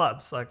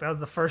clubs. Like that was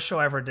the first show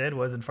I ever did,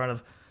 was in front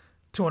of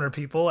 200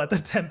 people at the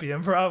Tempe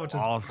Improv, which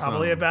is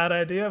probably a bad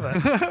idea, but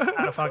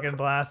I had a fucking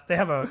blast. They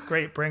have a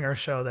great bringer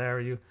show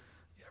there.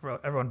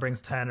 Everyone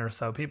brings 10 or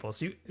so people.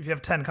 So if you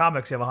have 10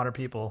 comics, you have 100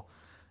 people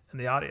in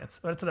the audience.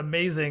 But it's an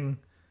amazing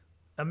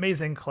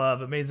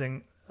club,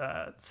 amazing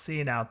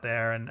scene out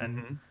there,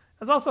 and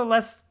there's also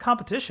less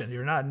competition.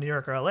 You're not in New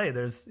York or LA.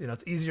 There's, you know,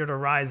 it's easier to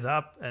rise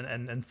up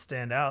and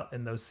stand out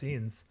in those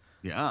scenes.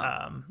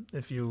 Yeah.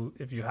 If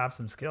you have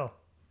some skill.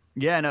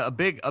 Yeah, and a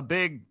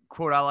big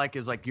quote I like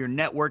is like, your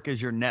network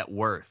is your net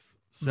worth.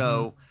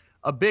 So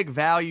a big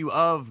value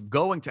of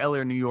going to LA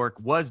or New York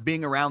was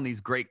being around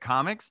these great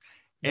comics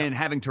and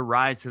having to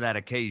rise to that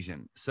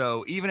occasion.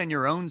 So even in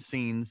your own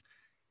scenes,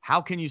 how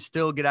can you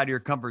still get out of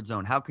your comfort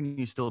zone? How can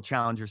you still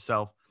challenge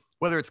yourself?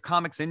 Whether it's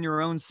comics in your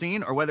own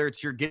scene or whether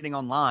it's you're getting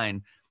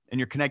online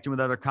and you're connecting with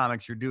other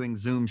comics, you're doing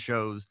Zoom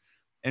shows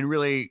and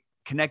really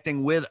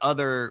connecting with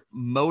other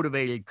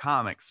motivated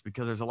comics,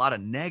 because there's a lot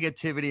of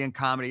negativity in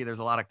comedy. There's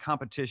a lot of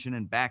competition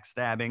and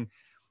backstabbing.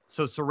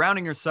 So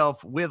surrounding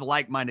yourself with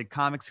like-minded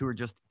comics who are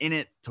just in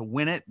it to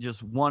win it,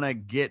 just want to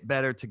get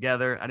better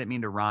together. I didn't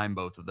mean to rhyme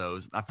both of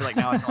those. I feel like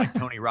now I sound like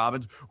Tony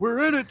Robbins.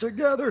 We're in it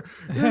together,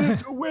 in it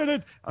to win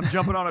it. I'm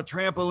jumping on a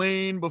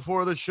trampoline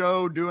before the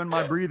show, doing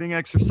my breathing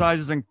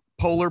exercises and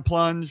polar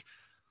plunge.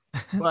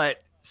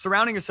 But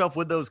surrounding yourself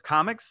with those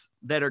comics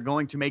that are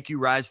going to make you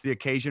rise to the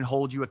occasion,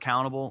 hold you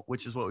accountable,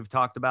 which is what we've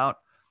talked about.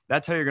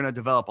 That's how you're going to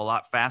develop a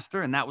lot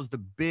faster. And that was the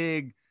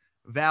big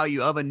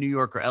value of a New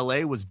York or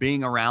LA, was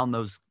being around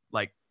those,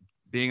 like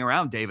being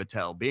around Dave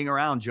Attell, being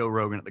around Joe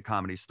Rogan at the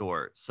Comedy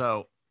Store.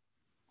 So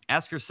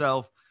ask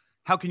yourself,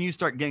 how can you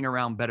start getting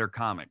around better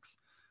comics?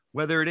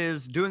 Whether it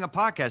is doing a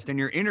podcast and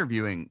you're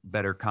interviewing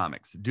better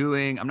comics,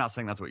 I'm not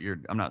saying that's what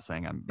I'm not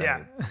saying I'm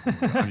better.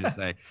 Yeah. I'm just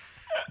saying,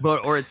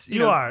 or it's, you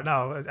know, are.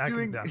 No,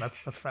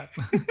 that's fact.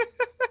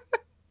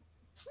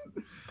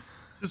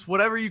 Just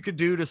whatever you could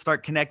do to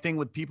start connecting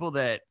with people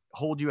that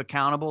hold you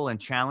accountable and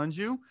challenge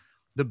you,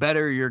 the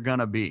better you're going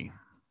to be.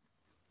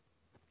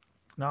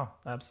 No,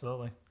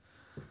 absolutely.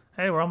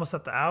 Hey, we're almost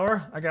at the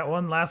hour. I got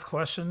one last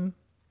question.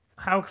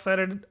 How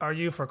excited are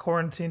you for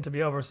quarantine to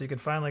be over so you can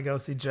finally go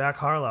see Jack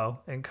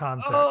Harlow in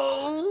concert?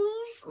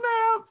 Oh,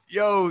 snap.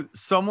 Yo,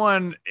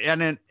 someone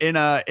in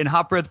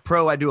Hot Breath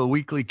Pro, I do a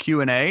weekly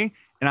Q&A,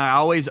 and I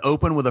always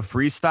open with a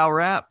freestyle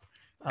rap.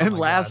 And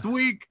last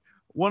week,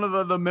 one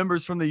of the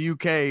members from the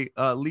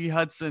UK, Lee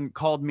Hudson,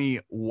 called me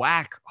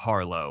Whack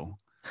Harlow.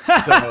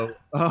 So,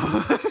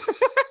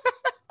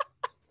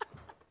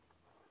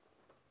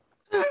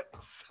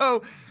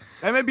 so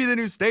that may be the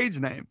new stage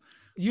name.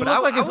 You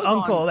look like his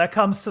uncle that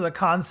comes to the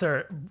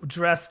concert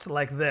dressed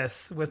like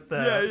this with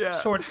the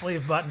short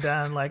sleeve button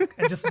down, like,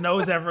 and just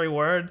knows every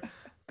word,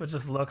 but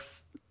just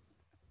looks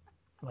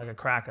like a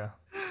cracker.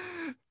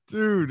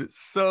 Dude,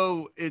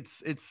 so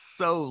it's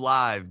so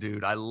live,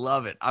 dude. I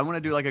love it. I want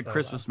to do like a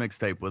Christmas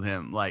mixtape with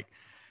him. Like,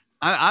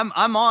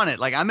 I'm on it.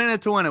 Like, I'm in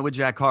it to win it with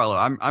Jack Harlow.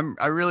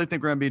 I really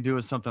think we're gonna be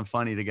doing something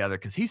funny together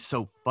because he's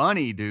so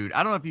funny, dude.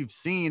 I don't know if you've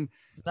seen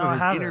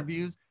his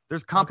interviews.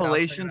 There's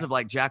compilations of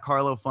like Jack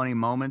Harlow funny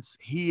moments.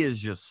 He is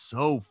just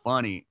so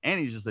funny, and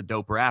he's just a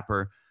dope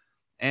rapper.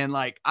 And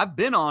like, I've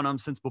been on him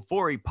since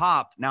before he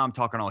popped. Now I'm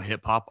talking all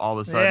hip hop all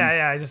of a sudden.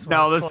 Yeah. I just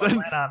now all of a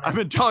sudden I've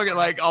been talking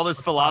like all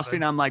this philosophy,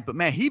 and I'm like, but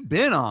man, he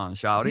been on,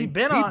 Shouty. He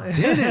been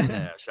in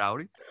there,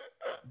 Shouty.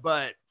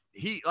 But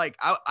he, like,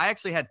 I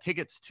actually had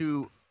tickets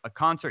to a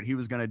concert he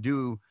was gonna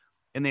do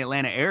in the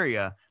Atlanta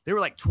area. They were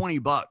like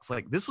 $20.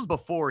 Like, this was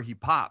before he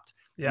popped.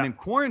 Yeah. And then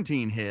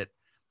quarantine hit.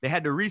 They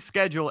had to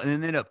reschedule and then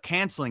ended up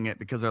canceling it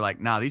because they're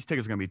like, nah, these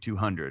tickets are going to be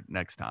 $200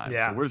 next time.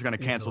 Yeah, so we're just going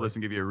to cancel this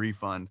and give you a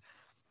refund.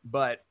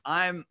 But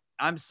I'm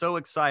so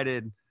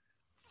excited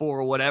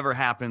for whatever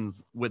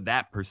happens with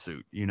that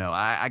pursuit. You know,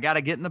 I got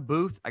to get in the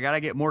booth. I got to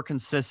get more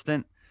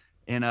consistent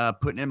in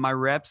putting in my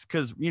reps,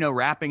 because, you know,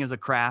 rapping is a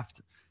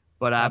craft.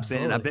 But I've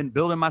been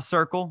building my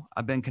circle.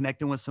 I've been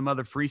connecting with some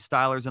other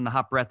freestylers in the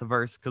Hot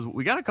Breathiverse, because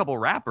we got a couple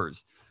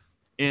rappers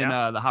in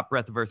the Hot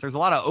Breathiverse. There's a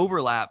lot of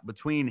overlap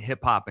between hip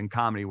hop and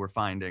comedy, we're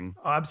finding.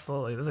 Oh,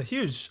 absolutely. There's a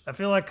huge, I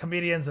feel like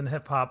comedians and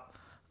hip hop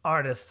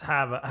artists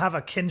have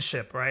a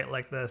kinship, right?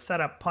 Like the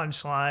setup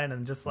punchline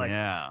and just like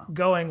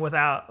going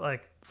without,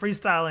 like,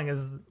 freestyling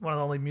is one of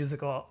the only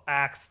musical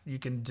acts you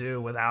can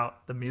do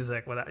without the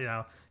music, without, you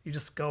know, you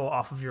just go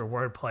off of your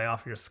wordplay,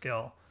 off your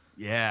skill.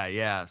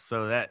 Yeah.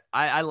 So that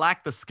I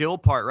lack the skill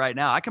part right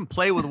now. I can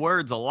play with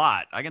words a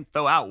lot. I can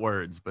throw out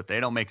words, but they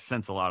don't make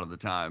sense a lot of the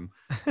time.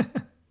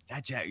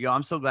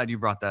 I'm so glad you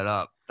brought that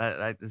up.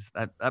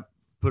 That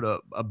put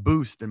a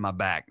boost in my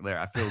back there.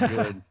 I feel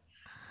good.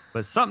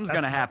 but something's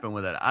going to happen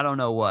with it. I don't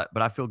know what,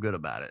 but I feel good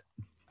about it.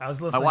 I was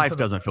My listening. wife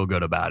doesn't feel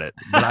good about it,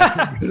 but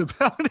I feel good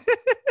about it.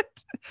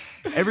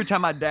 Every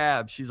time I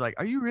dab, she's like,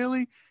 "Are you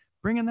really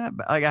bringing that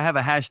back?" Like I have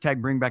a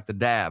hashtag bring back the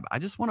dab. I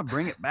just want to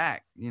bring it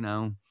back, you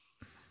know.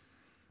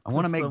 I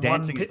want to make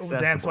dancing accessible.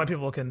 Dance what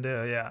people can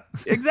do, yeah.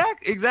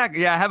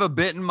 Exactly. Yeah, I have a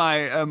bit in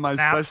my my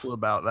special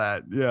about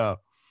that. Yeah.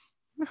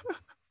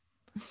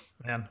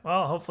 Man,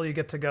 well, hopefully you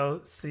get to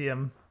go see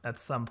him at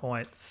some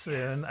point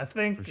soon. I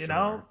think, you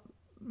know,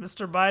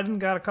 Mr. Biden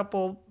got a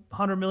couple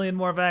 100 million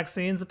more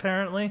vaccines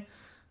apparently.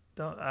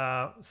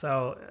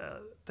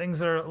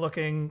 Things are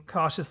looking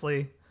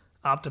cautiously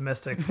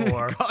optimistic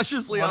for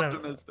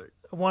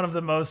one of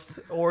the most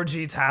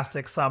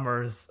orgy-tastic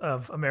summers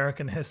of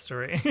American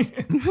history.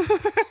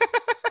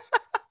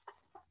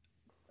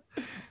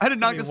 I did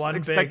not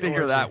expect to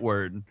hear that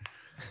word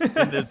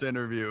in this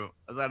interview.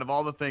 As out of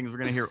all the things, we're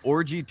going to hear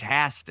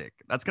orgy-tastic.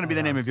 That's going to be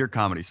the name of your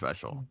comedy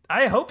special.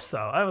 I hope so.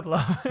 I would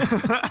love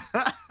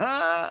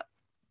it.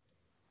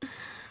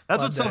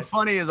 That's what's so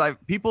funny is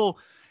people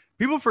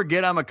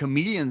forget I'm a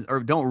comedian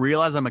or don't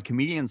realize I'm a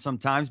comedian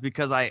sometimes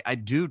because I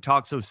do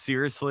talk so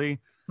seriously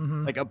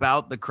like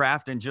about the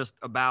craft and just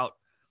about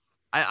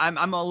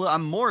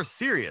I'm more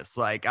serious.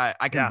 Like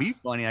I can be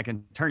funny, I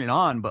can turn it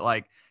on, but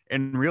like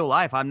in real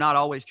life, I'm not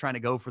always trying to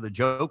go for the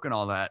joke and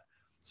all that.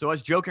 So I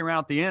was joking around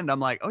at the end. I'm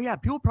like, oh yeah,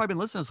 people probably been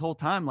listening this whole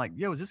time. Like,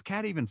 yo, is this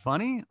cat even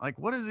funny? Like,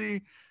 what is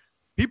he?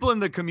 People in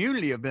the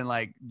community have been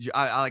like,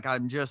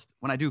 I'm just,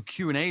 when I do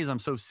Q&As, I'm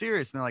so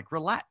serious. And they're like,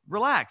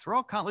 relax. We're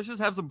all, let's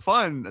just have some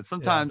fun.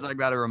 Sometimes I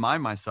got to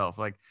remind myself,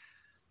 like,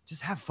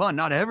 just have fun.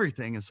 Not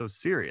everything is so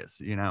serious,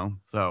 you know?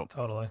 So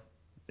totally.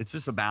 It's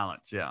just a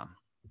balance. Yeah.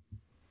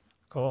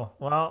 Cool.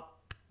 Well,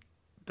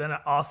 been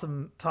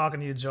awesome talking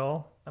to you,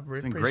 Joel. It's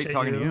been great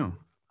talking to you.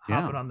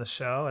 Hopping on the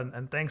show.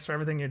 And thanks for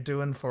everything you're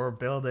doing for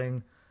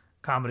building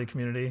comedy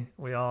community.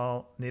 We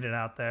all need it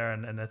out there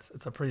and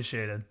it's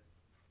appreciated.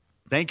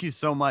 Thank you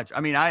so much. I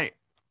mean,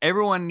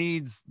 everyone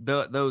needs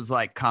those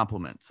like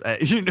compliments,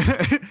 you know,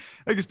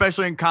 like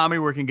especially in comedy,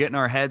 where we can get in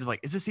our heads like,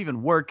 is this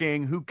even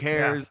working? Who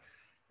cares?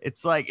 Yeah.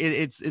 It's like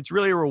it's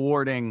really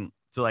rewarding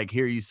to like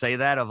hear you say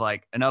that of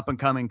like an up and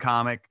coming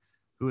comic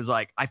who is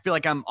like, I feel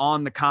like I'm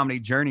on the comedy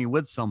journey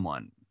with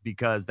someone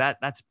because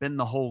that's been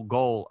the whole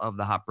goal of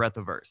the Hot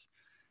Breathiverse.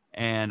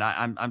 And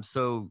I'm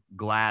so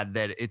glad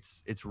that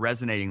it's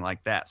resonating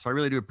like that. So I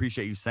really do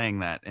appreciate you saying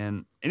that.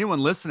 And anyone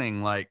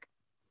listening, like,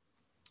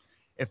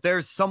 if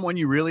there's someone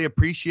you really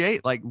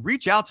appreciate, like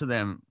reach out to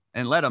them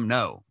and let them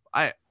know.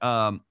 I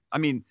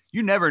mean,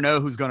 you never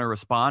know who's going to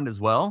respond as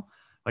well.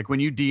 Like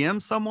when you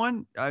DM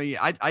someone, I mean,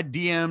 I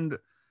DM'd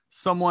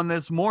someone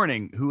this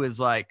morning who is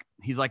like,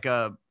 he's like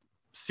a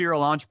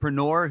serial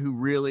entrepreneur who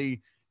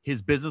really,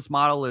 his business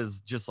model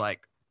is just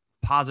like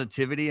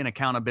positivity and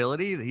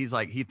accountability. He's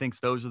like, he thinks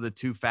those are the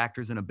two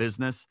factors in a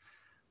business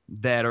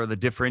that are the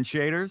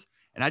differentiators.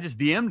 And I just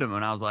DM'd him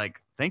and I was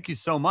like, thank you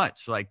so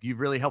much. Like, you've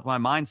really helped my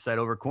mindset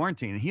over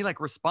quarantine. And he like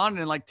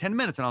responded in like 10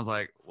 minutes. And I was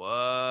like,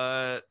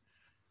 what?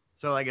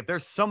 So like, if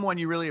there's someone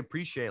you really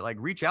appreciate, like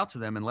reach out to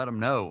them and let them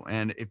know.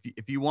 And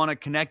if you want to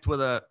connect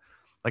with a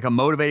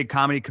motivated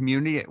comedy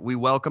community, we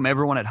welcome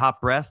everyone at Hot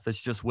Breath that's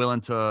just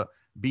willing to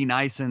be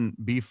nice and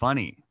be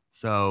funny.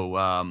 So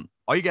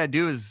all you got to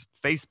do is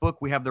Facebook.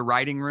 We have the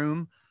writing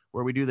room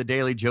where we do the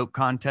daily joke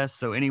contest.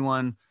 So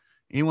anyone's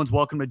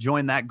welcome to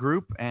join that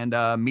group and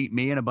meet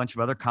me and a bunch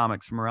of other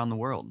comics from around the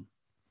world.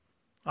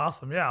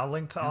 Awesome. Yeah, I'll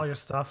link to all your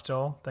stuff,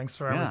 Joel. Thanks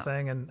for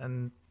everything.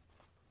 And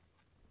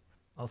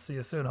I'll see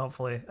you soon,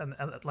 hopefully. And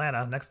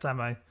Atlanta, next time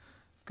I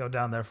go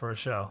down there for a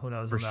show. Who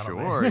knows? For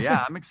sure.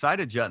 Yeah, I'm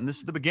excited, Jutton. This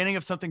is the beginning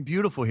of something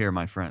beautiful here,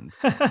 my friend.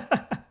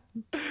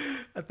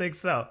 I think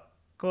so.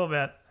 Cool,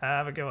 man.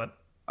 Have a good one.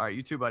 All right,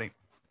 you too, buddy.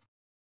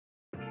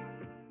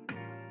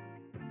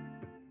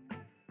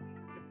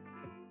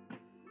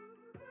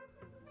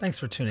 Thanks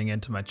for tuning in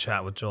to my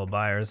chat with Joel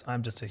Byers.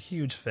 I'm just a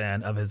huge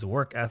fan of his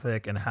work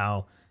ethic and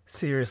how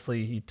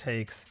seriously he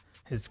takes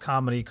his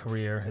comedy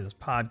career, his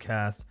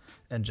podcast,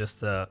 and just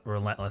the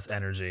relentless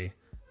energy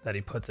that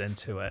he puts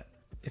into it.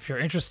 If you're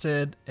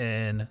interested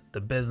in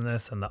the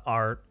business and the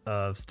art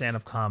of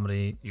stand-up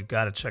comedy, you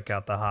got to check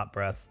out the Hot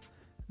Breath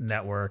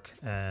Network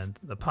and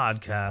the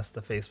podcast,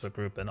 the Facebook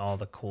group, and all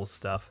the cool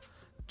stuff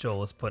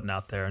Joel is putting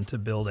out there into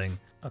building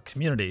a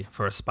community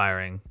for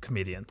aspiring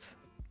comedians.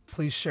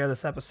 Please share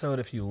this episode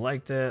if you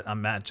liked it.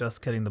 I'm at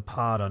Just Kidding the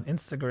Pod on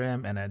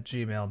Instagram and at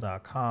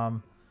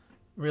gmail.com.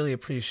 Really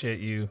appreciate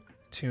you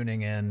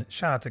tuning in.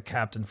 Shout out to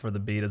Captain for the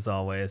beat as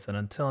always. And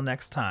until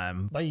next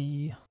time,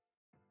 bye.